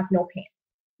aligned. You have no pain.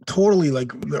 Totally.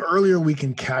 Like the earlier we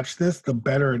can catch this, the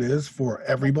better it is for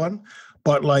everyone.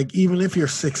 But like, even if you're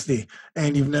 60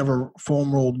 and you've never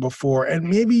foam rolled before, and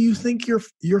maybe you think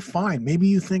you're fine. Maybe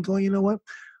you think, oh, you know what?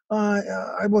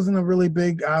 I wasn't a really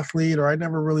big athlete, or I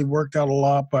never really worked out a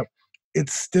lot, but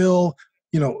it's still,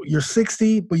 you're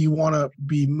 60, but you want to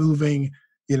be moving,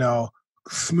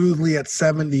 smoothly at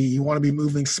 70. You want to be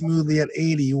moving smoothly at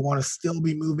 80. You want to still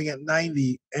be moving at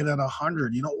 90 and at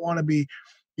 100. You don't want to be,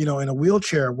 in a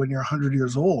wheelchair when you're 100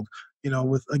 years old.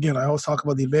 With, again, I always talk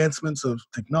about the advancements of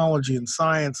technology and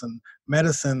science and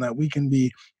medicine, that we can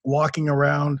be walking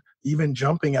around, even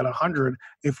jumping at 100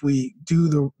 if we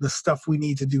do the stuff we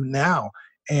need to do now.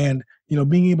 And,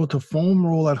 being able to foam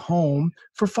roll at home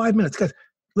for 5 minutes. Guys,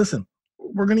 listen,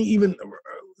 we're going to even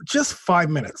just 5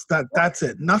 minutes. That's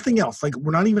it. Nothing else. Like,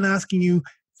 we're not even asking you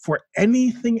for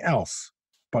anything else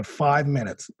but 5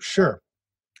 minutes. Sure.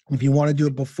 If you want to do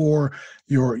it before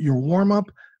your warm up,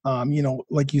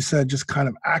 like you said, just kind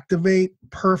of activate,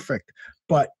 perfect.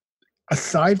 But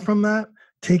aside from that,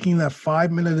 taking that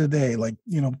 5 minutes a day, like,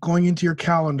 going into your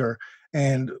calendar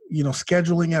and,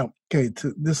 scheduling out, okay,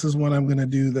 this is when I'm going to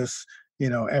do this,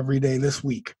 every day this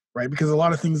week, right? Because a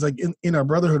lot of things, like in our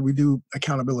brotherhood, we do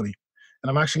accountability.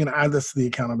 And I'm actually going to add this to the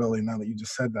accountability now that you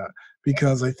just said that,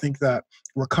 because I think that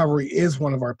recovery is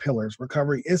one of our pillars.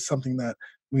 Recovery is something that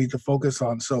we need to focus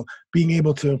on. So being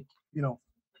able to,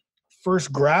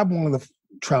 first grab one of the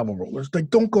travel rollers. Like,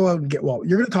 don't go out and get, I'm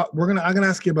going to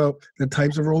ask you about the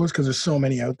types of rollers, because there's so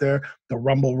many out there, the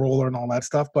rumble roller and all that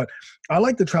stuff. But I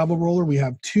like the travel roller. We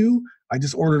have 2. I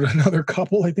just ordered another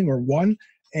couple, I think, or 1.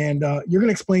 And you're going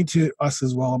to explain to us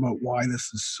as well about why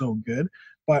this is so good.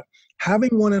 But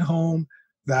having one at home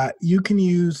that you can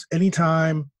use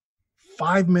anytime,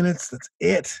 5 minutes, that's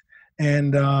it.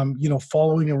 And,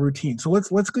 following a routine. So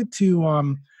let's get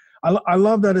to, I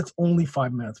love that it's only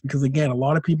 5 minutes, because, again, a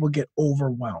lot of people get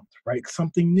overwhelmed, right?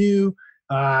 Something new.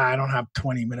 I don't have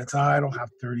 20 minutes. I don't have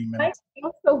 30 minutes. It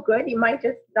feels so good. You might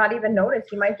just not even notice.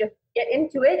 You might just get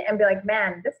into it and be like,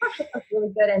 man, this actually feels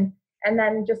really good. And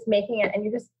then just making it, and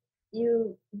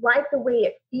you like the way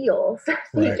it feels. So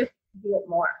right. You just do it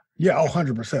more. Yeah.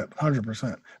 100%,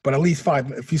 100%. But at least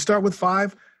 5. If you start with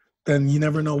 5, then you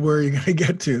never know where you're going to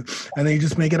get to. And then you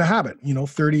just make it a habit.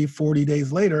 30, 40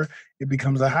 days later, it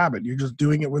becomes a habit. You're just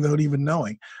doing it without even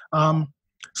knowing.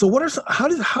 So how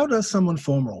does someone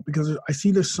foam roll? Because I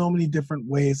see there's so many different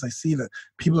ways. I see that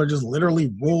people are just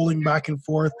literally rolling back and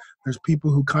forth. There's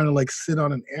people who kind of like sit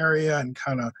on an area and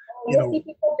kind of, I see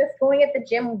people just going at the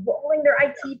gym, rolling their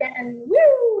IT band.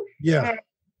 Woo! Yeah. And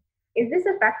is this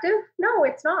effective? No,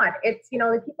 it's not. It's,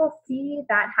 the people see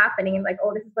that happening and like,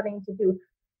 oh, this is what I need to do.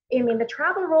 I mean, the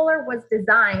travel roller was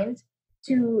designed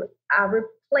to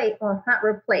not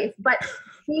replace, but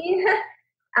be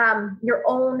your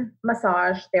own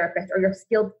massage therapist or your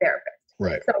skilled therapist.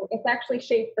 Right. So it's actually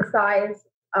shaped the size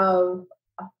of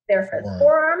a therapist's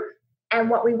forearm. And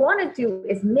what we want to do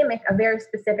is mimic a very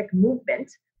specific movement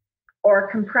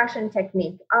or compression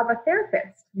technique of a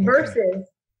therapist versus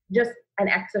just an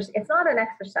exercise. It's not an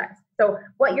exercise. So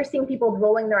what you're seeing people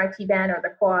rolling their IT band or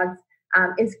their quads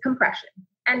is compression.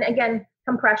 And again,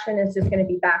 compression is just going to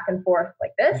be back and forth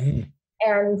like this.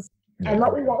 Mm-hmm. And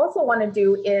what we also want to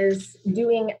do is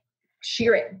doing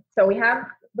shearing. So we have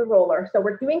the roller. So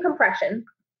we're doing compression.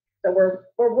 So we're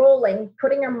rolling,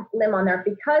 putting a limb on there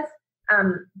because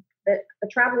the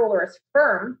travel roller is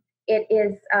firm. It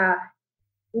is,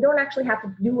 you don't actually have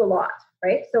to do a lot,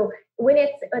 right? So when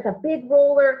it's like a big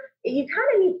roller, you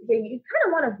kind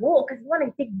of want to roll because you want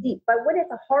to dig deep. But when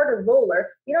it's a harder roller,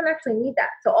 you don't actually need that.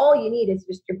 So all you need is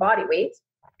just your body weight,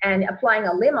 and applying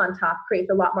a limb on top creates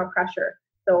a lot more pressure.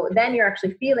 So then you're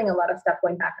actually feeling a lot of stuff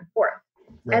going back and forth.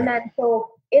 Right. And then so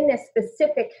in this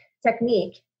specific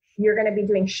technique, you're going to be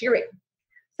doing shearing.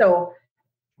 So,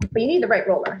 but you need the right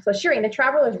roller. So shearing, the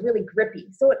travel roller is really grippy.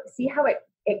 So see how it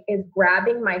is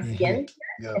grabbing my skin?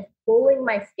 Mm-hmm. Yeah. It's pulling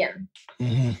my skin.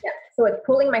 Mm-hmm. Yeah. So it's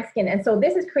pulling my skin. And so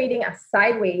this is creating a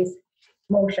sideways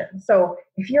motion. So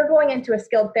if you're going into a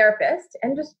skilled therapist,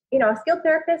 and just, a skilled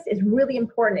therapist is really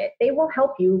important. They will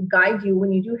help you, guide you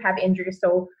when you do have injuries.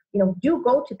 So, do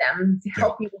go to them to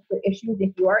help you with the issues.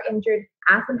 If you are injured,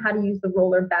 ask them how to use the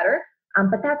roller better.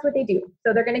 But that's what they do.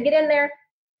 So they're going to get in there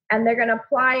and they're going to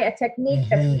apply a technique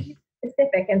that's really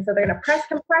specific. And so they're going to press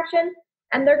compression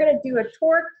and they're going to do a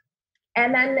torque.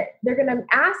 And then they're going to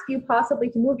ask you possibly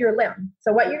to move your limb.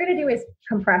 So what you're going to do is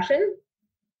compression,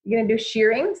 you're going to do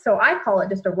shearing. So I call it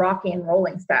just a rocking and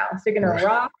rolling style. So you're going to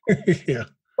rock,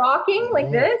 rocking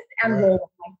like this and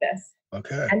roll like this.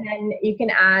 Okay. And then you can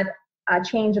add a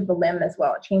change of the limb as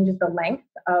well. It changes the length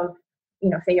of,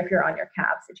 say if you're on your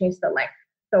calves, it changes the length.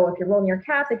 So if you're rolling your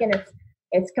calves, again,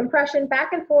 it's compression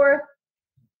back and forth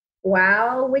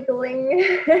while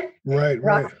wiggling. Right.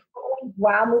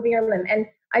 While moving your limb. And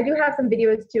I do have some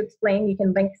videos to explain. You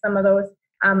can link some of those,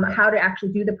 how to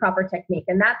actually do the proper technique.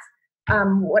 And that's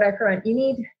what I recommend.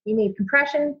 You need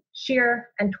compression, shear,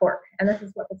 and torque. And this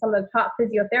is what some of the top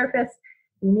physiotherapists,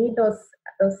 you need those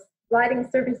sliding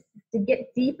surfaces to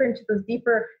get deeper into those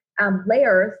deeper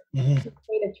layers to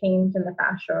create a change in the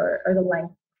fascia or the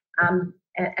length.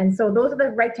 And so those are the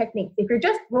right techniques. If you're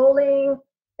just rolling,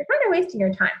 you're kind of wasting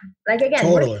your time. Like again,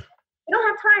 totally. We don't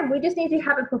have time. We just need to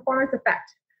have a performance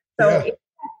effect. So,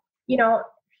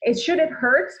 should it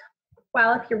hurt?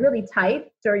 Well, if you're really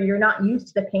tight or you're not used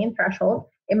to the pain threshold,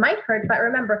 it might hurt. But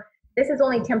remember, this is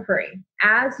only temporary.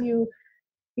 As you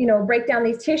break down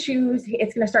these tissues,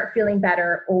 it's going to start feeling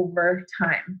better over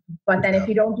time. But then if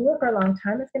you don't do it for a long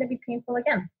time, it's going to be painful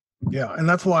again. Yeah. And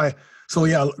that's why,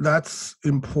 that's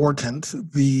important,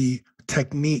 the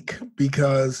technique,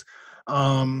 because,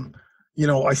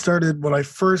 I started when I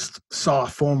first saw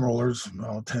foam rollers,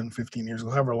 10, 15 years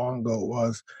ago, however long ago it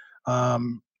was,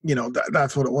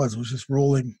 that's what it was. It was just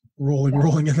rolling.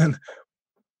 And then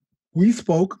we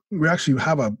actually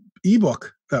have a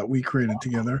ebook that we created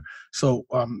together. So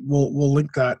we'll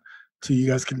link that to you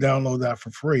guys can download that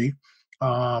for free.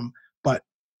 But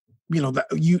that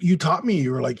you taught me,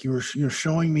 you're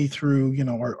showing me through,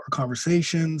 our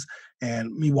conversations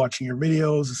and me watching your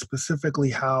videos, specifically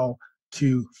how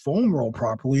to foam roll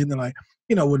properly. And then I,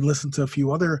 would listen to a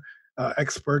few other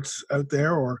experts out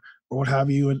there or what have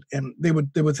you. And they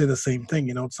would say the same thing.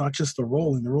 It's not just the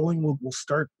rolling. The rolling will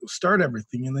start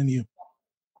everything. And then you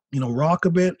rock a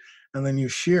bit and then you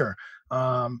shear.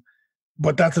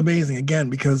 But that's amazing again,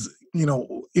 because,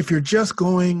 if you're just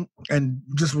going and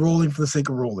just rolling for the sake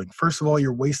of rolling, first of all,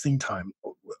 you're wasting time.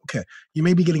 Okay. You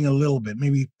may be getting a little bit,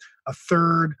 maybe a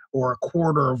third or a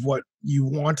quarter of what you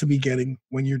want to be getting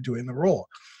when you're doing the roll.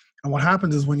 And what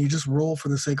happens is when you just roll for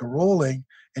the sake of rolling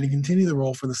and you continue to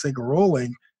roll for the sake of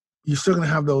rolling, you're still going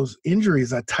to have those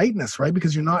injuries, that tightness, right?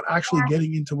 Because you're not actually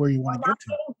getting into where you want to get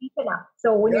to. Deep enough.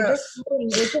 So when you're just rolling,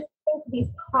 you're just into these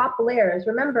top layers.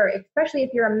 Remember, especially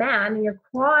if you're a man and your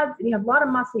quads, and you have a lot of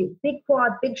muscle, big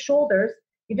quads, big shoulders,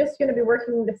 you're just going to be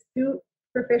working the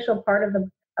superficial part of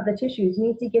the tissues. You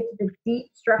need to get to the deep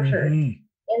structures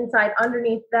inside,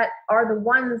 underneath, that are the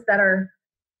ones that are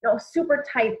super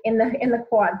tight in the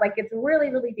quads. Like it's really,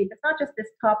 really deep. It's not just this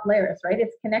top layers, right?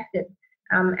 It's connected.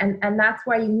 And that's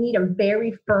why you need a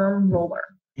very firm roller.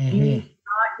 You do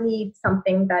not need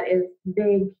something that is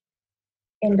big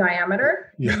in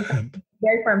diameter.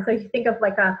 Very firm. So if you think of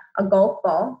like a golf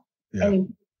ball and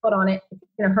you put on it, it's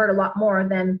going to hurt a lot more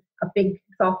than a big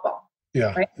softball.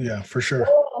 Yeah. Right? Yeah, for sure.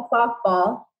 A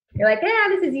softball, you're like,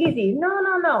 this is easy.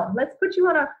 No. Let's put you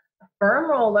on a firm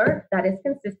roller that is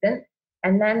consistent.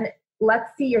 And then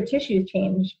let's see your tissues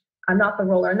change. Not the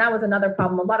roller. And that was another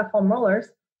problem. A lot of foam rollers,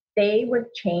 they would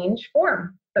change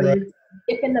form. So you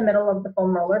dip in the middle of the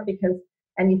foam roller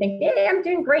and you think, I'm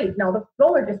doing great. No, the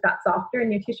roller just got softer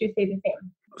and your tissue stayed the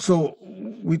same. So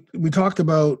we talked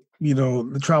about,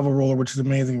 the travel roller, which is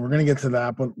amazing. We're going to get to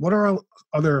that. But what are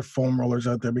other foam rollers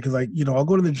out there? Because I'll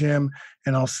go to the gym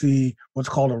and I'll see what's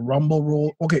called a rumble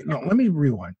roll. Okay, no, let me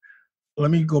rewind. Let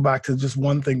me go back to just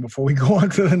one thing before we go on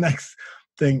to the next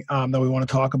thing that we want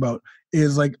to talk about.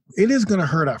 Is it is going to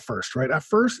hurt at first, right? At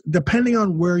first, depending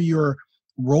on where you're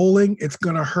rolling, it's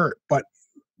going to hurt. But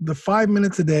the 5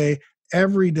 minutes a day,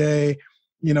 every day,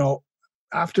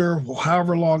 after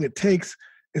however long it takes,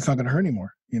 it's not going to hurt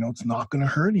anymore. It's not going to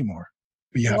hurt anymore.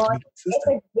 But you have to be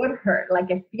consistent. It's a good hurt. Like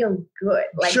it feels good.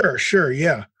 Like sure,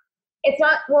 yeah. It's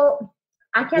not. Well,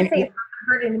 I can't say it's not going to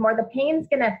hurt anymore. The pain's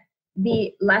going to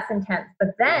be less intense.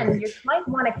 But then you might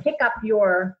want to kick up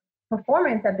your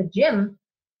performance at the gym,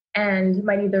 and you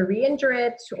might either re-injure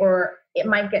it or it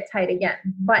might get tight again.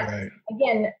 But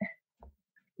again,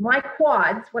 my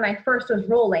quads, when I first was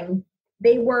rolling,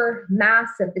 they were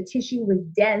massive. The tissue was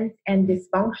dense and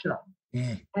dysfunctional.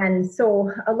 And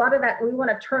so a lot of that, we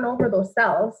want to turn over those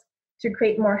cells to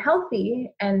create more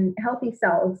healthy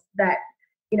cells that,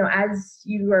 as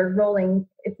you are rolling,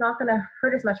 it's not going to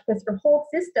hurt as much because your whole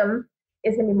system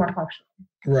is going to be more functional.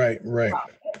 Right.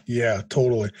 Yeah,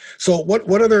 totally. So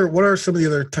what are some of the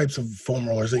other types of foam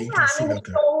rollers that you can see out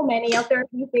there? So many out there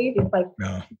these days. It's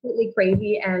completely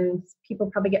crazy, and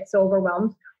people probably get so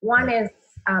overwhelmed. One is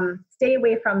stay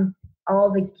away from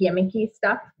all the gimmicky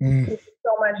stuff. There's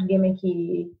so much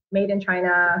gimmicky, made in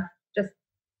China, just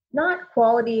not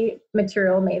quality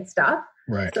material made stuff.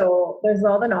 Right. So there's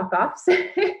all the knockoffs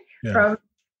from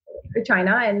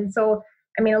China. And so,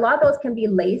 I mean, a lot of those can be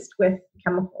laced with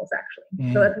chemicals,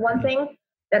 actually. So that's one thing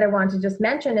that I want to just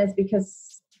mention, is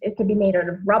because it could be made out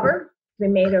of rubber, it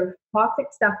can be made of toxic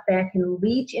stuff that can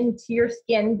leach into your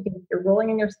skin because you're rolling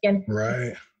in your skin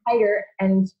tighter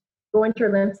and go into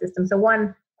your lymph system. So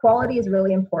one, quality is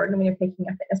really important when you're picking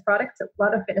a fitness product. So a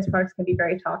lot of fitness products can be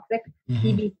very toxic.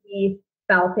 PVC,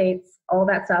 phthalates, all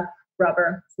that stuff,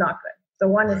 rubber, it's not good. So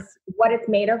one is what it's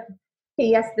made of. Okay,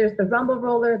 yes, there's the rumble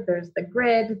roller, there's the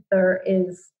grid, there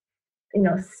is,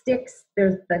 sticks,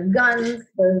 there's the guns,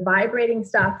 there's vibrating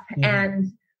stuff.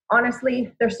 And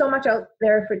honestly, there's so much out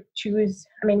there for choose.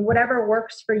 I mean, whatever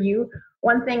works for you.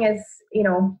 One thing is,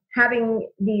 having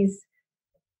these,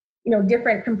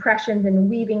 different compressions and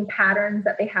weaving patterns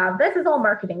that they have. This is all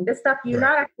marketing. This stuff, you're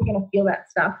not actually going to feel that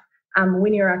stuff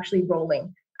when you're actually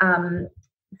rolling.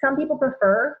 Some people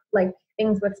prefer like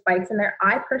things with spikes in there.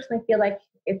 I personally feel like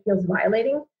it feels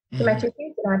violating to my tissues,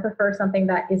 and I prefer something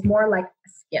that is more like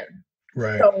skin.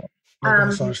 Right. So,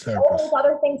 massage therapist. all those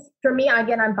other things, for me,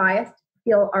 again, I'm biased,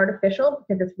 feel artificial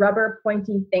because it's rubber,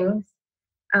 pointy things.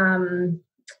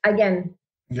 Again,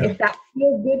 if that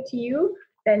feels good to you,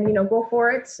 then, go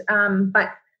for it. But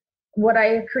what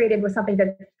I created was something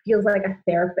that feels like a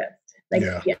therapist,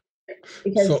 skin.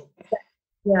 Because,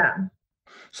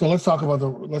 So let's talk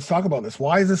about this.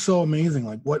 Why is this so amazing?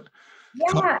 Like what?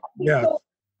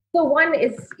 So one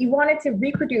is you wanted to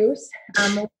reproduce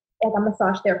like a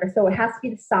massage therapist. So it has to be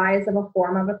the size of a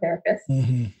form of a therapist.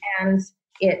 And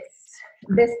it's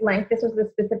this length. This was the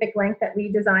specific length that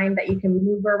we designed that you can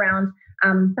move around.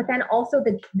 But then also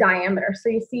the diameter. So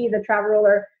you see the travel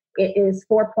roller, it is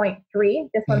 4.3.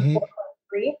 This one's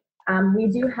 4.3. We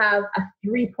do have a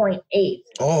 3.8.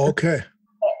 Oh, okay.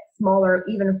 Smaller,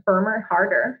 even firmer,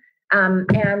 harder.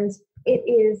 And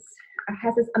it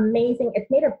has this amazing, it's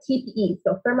made of TPE,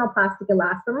 so thermoplastic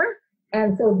elastomer.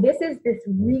 And so this is this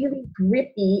really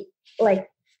grippy, and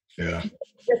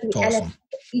it's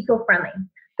eco-friendly.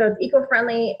 So it's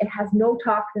eco-friendly. It has no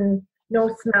toxins,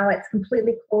 no smell. It's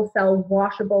completely closed cell,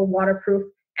 washable, waterproof,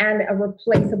 and a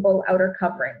replaceable outer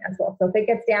covering as well. So if it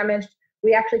gets damaged,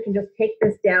 we actually can just take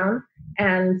this down.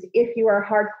 And if you are a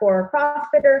hardcore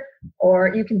CrossFitter,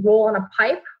 or you can roll on a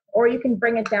pipe, or you can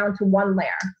bring it down to one layer.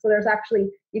 So there's actually,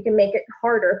 you can make it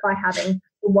harder by having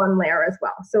one layer as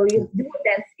well. So you do a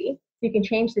density, you can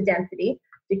change the density.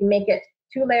 You can make it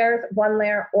 2 layers, 1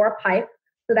 layer, or a pipe.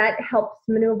 So that helps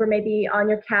maneuver maybe on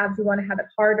your calves. You want to have it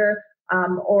harder,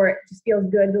 or it just feels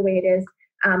good the way it is.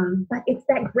 But it's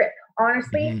that grip.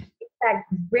 Honestly, it's that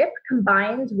grip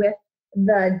combined with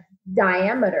the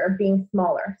diameter being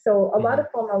smaller. So a lot of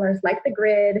foam rollers like the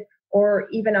grid or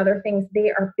even other things,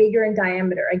 they are bigger in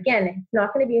diameter. Again, it's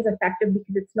not going to be as effective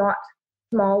because it's not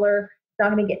smaller. It's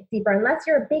not going to get deeper unless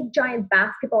you're a big giant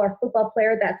basketball or football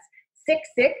player that's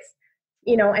 6'6",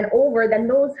 and over, then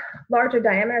those larger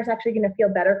diameters are actually going to feel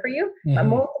better for you. But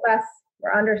most of us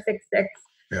are under 6'6",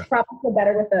 probably feel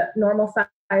better with a normal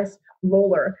size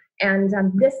roller. And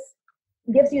this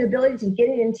gives you the ability to get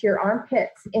it into your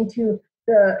armpits, into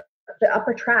the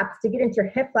upper traps, to get into your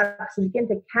hip flexors, to get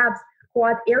into calves,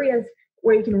 quads, areas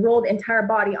where you can roll the entire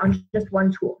body on just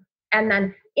one tool. And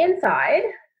then inside,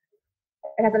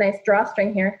 it has a nice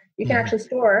drawstring here. You can actually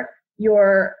store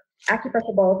your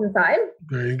acupressure balls inside.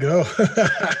 There you go.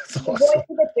 That's awesome. Going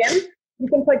to the gym, you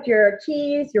can put your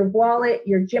keys, your wallet,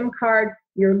 your gym card,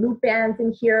 your loop bands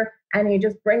in here, and you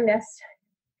just bring this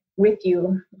with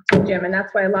you to the gym. And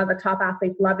that's why a lot of the top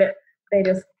athletes love it. They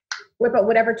just whip out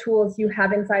whatever tools you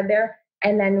have inside there.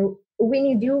 And then when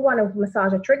you do want to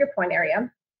massage a trigger point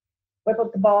area, whip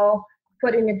up the ball,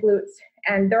 put in your glutes.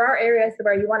 And there are areas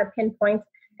where you want to pinpoint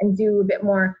and do a bit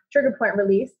more trigger point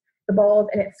release, the balls,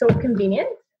 and it's so convenient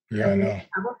and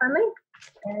travel friendly,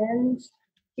 and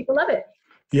people love it.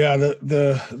 Yeah,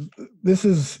 this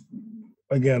is,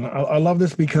 again, I love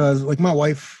this because, like, my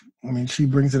wife, I mean, she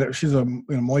brings it up. She's a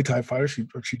Muay Thai fighter. She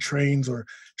trains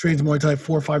Muay Thai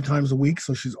 4 or 5 times a week.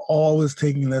 So she's always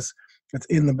taking this. It's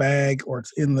in the bag, or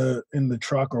it's in the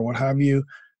truck, or what have you.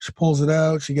 She pulls it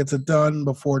out. She gets it done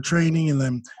before training, and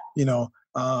then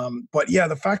but yeah,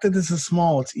 the fact that this is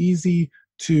small, it's easy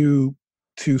to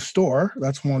store.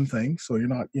 That's one thing. So you're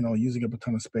not using up a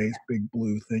ton of space, big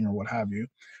blue thing or what have you.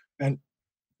 And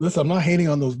listen, I'm not hating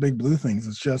on those big blue things.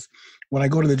 It's just when I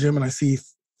go to the gym and I see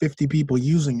 50 people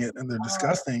using it and they're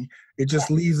disgusting, it just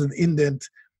leaves an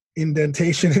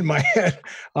indentation in my head.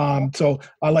 So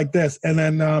I like this. And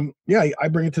then, I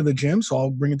bring it to the gym. So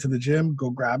I'll bring it to the gym, go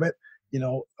grab it.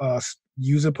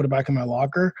 use it, put it back in my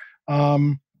locker.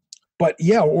 But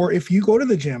yeah, or if you go to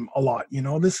the gym a lot,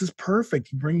 this is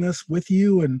perfect. You bring this with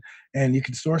you and you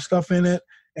can store stuff in it.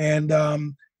 And,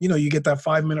 you get that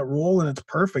 5-minute roll and it's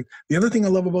perfect. The other thing I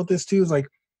love about this too is like,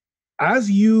 as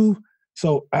you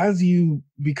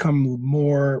become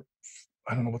more,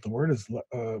 I don't know what the word is,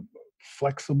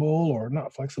 flexible or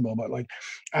not flexible, but like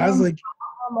as like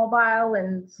mobile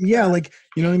and yeah, like,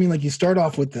 you know what I mean? Like you start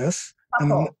off with this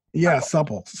supple. and then,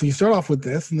 supple. So you start off with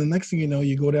this and the next thing you know,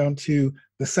 you go down to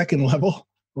the second level,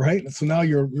 right? And so now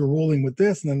you're rolling with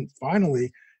this. And then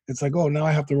finally it's like, oh, now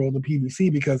I have to roll the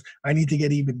PVC because I need to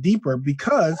get even deeper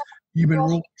because you've been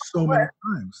rolling so many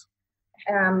times.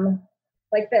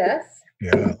 Like this.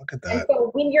 Yeah, look at that. And so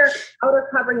when your outer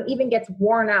covering even gets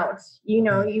worn out,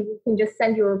 you can just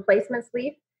send you a replacement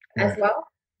sleeve as well.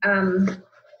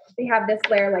 We have this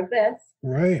layer like this.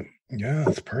 Right. Yeah,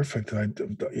 it's perfect. Yeah.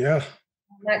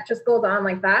 And that just goes on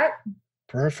like that.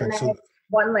 Perfect. So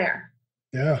one layer.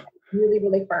 Yeah. Really,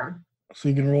 really firm. So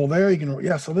you can roll there. You can.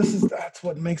 Yeah. So that's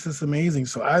what makes this amazing.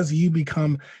 So as you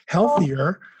become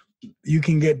healthier, you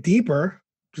can get deeper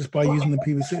just by using the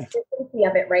PVC.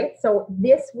 Of it, right? So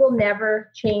this will never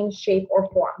change shape or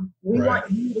form. We want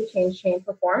you to change shape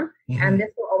or form, and this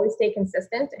will always stay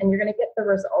consistent, and you're going to get the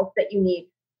results that you need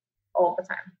all the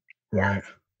time. Right.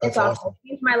 It's awesome. It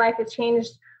changed my life. It's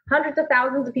changed hundreds of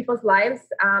thousands of people's lives,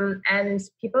 and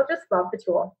people just love the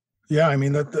tool. Yeah, I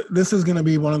mean this is going to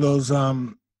be one of those.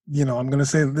 I'm going to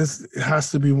say this has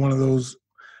to be one of those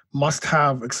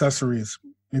must-have accessories.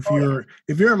 If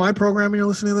you're in my program and you're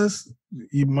listening to this,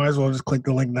 you might as well just click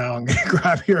the link now and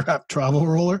grab your travel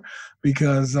roller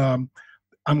because I'm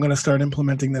going to start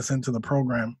implementing this into the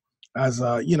program as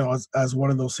as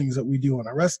one of those things that we do on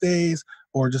our rest days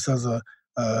or just as a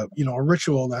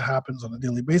ritual that happens on a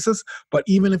daily basis. But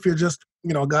even if you're just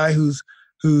a guy who's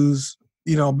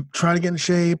trying to get in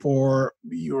shape or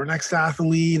you're an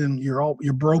ex-athlete and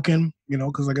you're broken,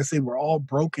 because like I say, we're all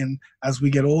broken as we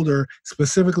get older,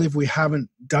 specifically if we haven't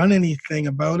done anything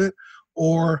about it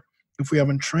or if we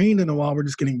haven't trained in a while, we're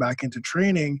just getting back into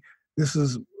training. This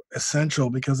is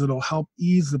essential because it'll help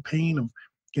ease the pain of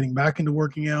getting back into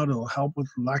working out. It'll help with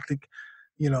lactic,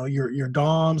 your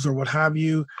DOMS or what have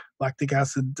you, lactic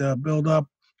acid buildup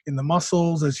in the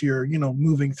muscles as you're,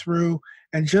 moving through.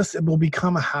 And just it will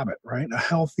become a habit, right? A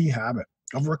healthy habit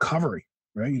of recovery,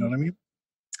 right? You know what I mean?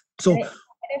 So and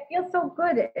it feels so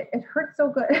good. It hurts so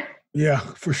good. Yeah,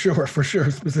 for sure.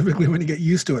 Specifically when you get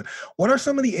used to it. What are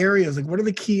some of the areas? Like, what are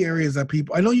the key areas that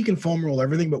people? I know you can foam roll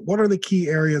everything, but what are the key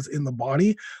areas in the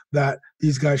body that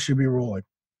these guys should be rolling?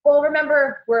 Well,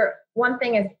 remember, one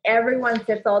thing is everyone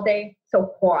sits all day, so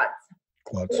quads.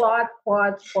 Quads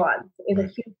is a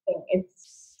huge thing.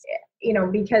 It's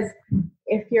because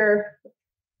if your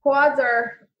quads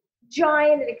are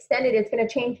giant and extended, it's going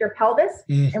to change your pelvis.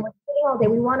 And we're sitting all day.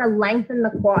 We want to lengthen the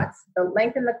quads. So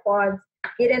lengthen the quads,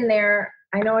 get in there.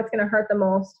 I know it's going to hurt the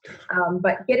most,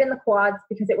 but get in the quads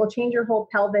because it will change your whole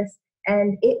pelvis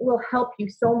and it will help you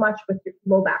so much with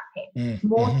low back pain.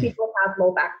 Most people have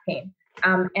low back pain.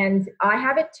 And I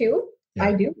have it too. Yeah.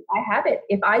 I have it.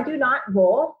 If I do not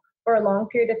roll for a long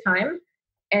period of time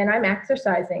and I'm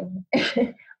exercising,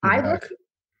 I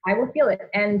will feel it.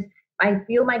 And I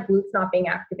feel my glutes not being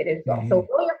activated as well. So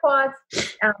roll your quads.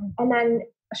 And then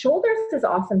shoulders is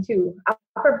awesome too.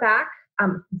 Upper back,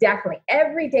 definitely.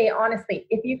 Every day, honestly,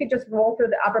 if you could just roll through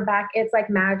the upper back, it's like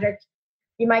magic.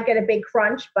 You might get a big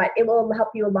crunch, but it will help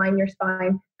you align your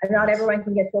spine. And not everyone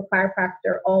can get to a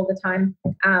chiropractor all the time.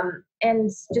 And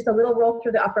just a little roll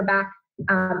through the upper back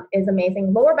is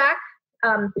amazing. Lower back,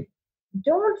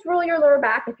 don't roll your lower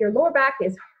back. If your lower back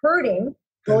is hurting,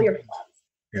 roll your quads.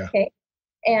 Yeah. Okay.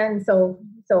 And so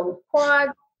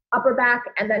quads, upper back,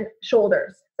 and then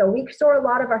shoulders. So we store a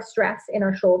lot of our stress in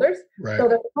our shoulders. Right. So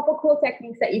there's a couple cool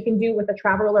techniques that you can do with a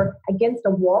travel roller against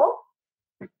a wall,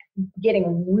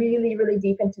 getting really, really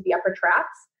deep into the upper traps.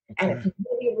 Okay. And it's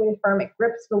really, really firm. It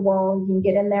grips the wall. You can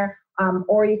get in there.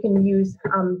 Or you can use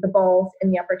the balls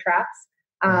in the upper traps.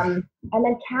 And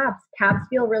then calves. Calves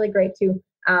feel really great too.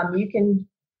 You can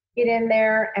get in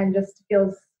there and just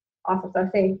feels awesome. So I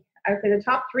would say the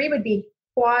top three would be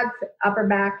quads, upper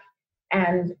back,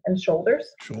 and shoulders.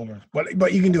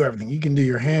 But you can do everything. You can do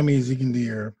your hammies. You can do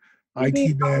your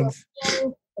IT bands.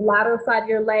 Lateral side of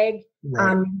your leg.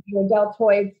 Right. Your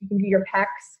deltoids. You can do your pecs.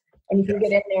 And you can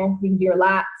get in there. You can do your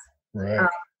lats. Right.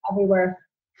 Everywhere.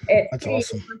 That's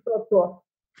awesome. So cool.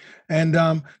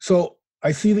 And so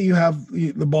I see that you have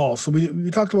the ball. So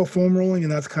we talked about foam rolling,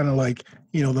 and that's kind of like,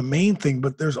 the main thing.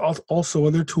 But there's also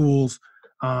other tools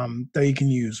that you can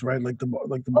use, right? Like the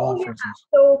ball, for instance.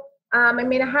 So I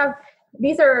have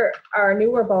these are our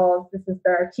newer balls. This is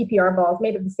their TPR balls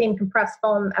made of the same compressed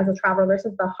foam as a travel roller. This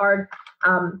is the hard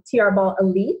TR ball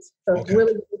Elite. So it's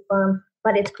really, really firm,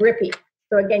 but it's grippy.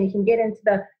 So again, you can get into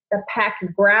the pack,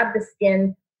 grab the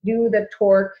skin, do the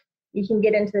torque. You can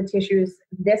get into the tissues.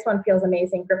 This one feels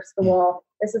amazing, grips the wall.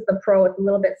 This is the Pro. It's a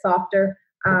little bit softer.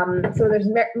 So there's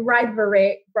a wide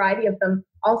variety of them.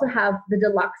 Also have the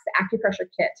deluxe acupressure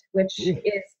kit, which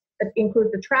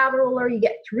includes the travel roller. You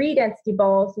get 3 density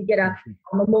balls. You get a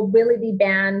mobility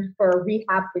band for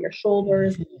rehab for your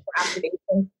shoulders, for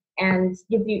activation, and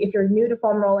gives you, if you're new to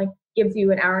foam rolling, gives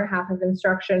you an hour and a half of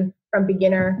instruction from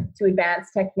beginner to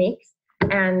advanced techniques.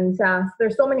 And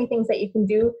there's so many things that you can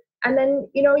do. And then,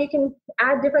 you can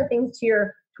add different things to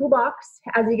your toolbox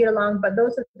as you get along, but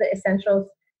those are the essentials.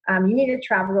 You need a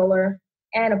travel roller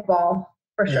and a ball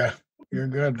for sure. Yeah, you're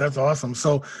good. That's awesome.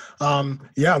 So,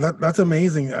 that's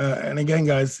amazing. And again,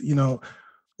 guys,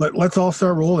 let's all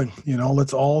start rolling.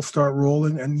 Let's all start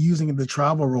rolling and using the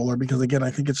travel roller, because again,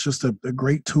 I think it's just a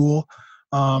great tool.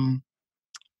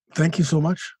 Thank you so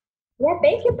much. Yeah,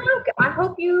 thank you, Frank. I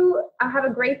hope you have a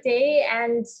great day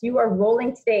and you are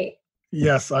rolling today.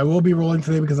 Yes, I will be rolling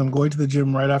today because I'm going to the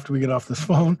gym right after we get off this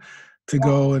phone to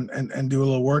go and do a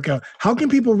little workout. How can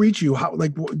people reach you?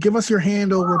 Give us your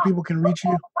handle where people can reach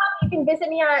you. You can visit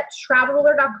me at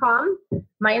travelroller.com.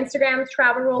 My Instagram is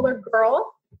travelrollergirl.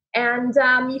 And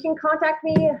you can contact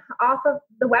me off of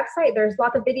the website. There's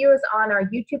lots of videos on our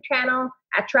YouTube channel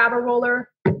at Travel Roller.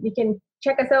 You can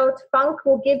check us out. Funk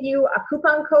will give you a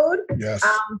coupon code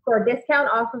for a discount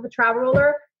off of the Travel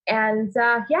Roller. And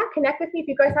connect with me if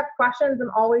you guys have questions.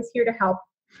 I'm always here to help.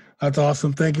 That's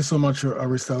awesome. Thank you so much,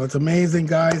 Arysta. That's amazing,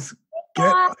 guys.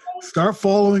 Start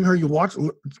following her. You watch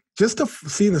just to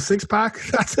see the 6-pack.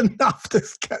 That's enough.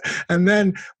 And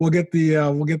then we'll get the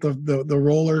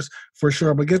rollers for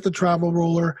sure. But get the travel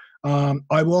roller.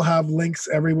 I will have links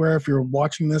everywhere. If you're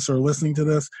watching this or listening to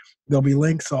this, there'll be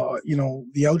links.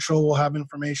 The outro will have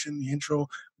information. The intro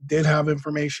did have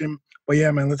information. But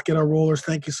yeah, man, let's get our rollers.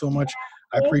 Thank you so much.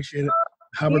 I appreciate it.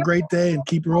 Have a great day and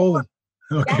keep rolling.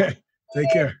 Okay.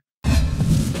 Take care.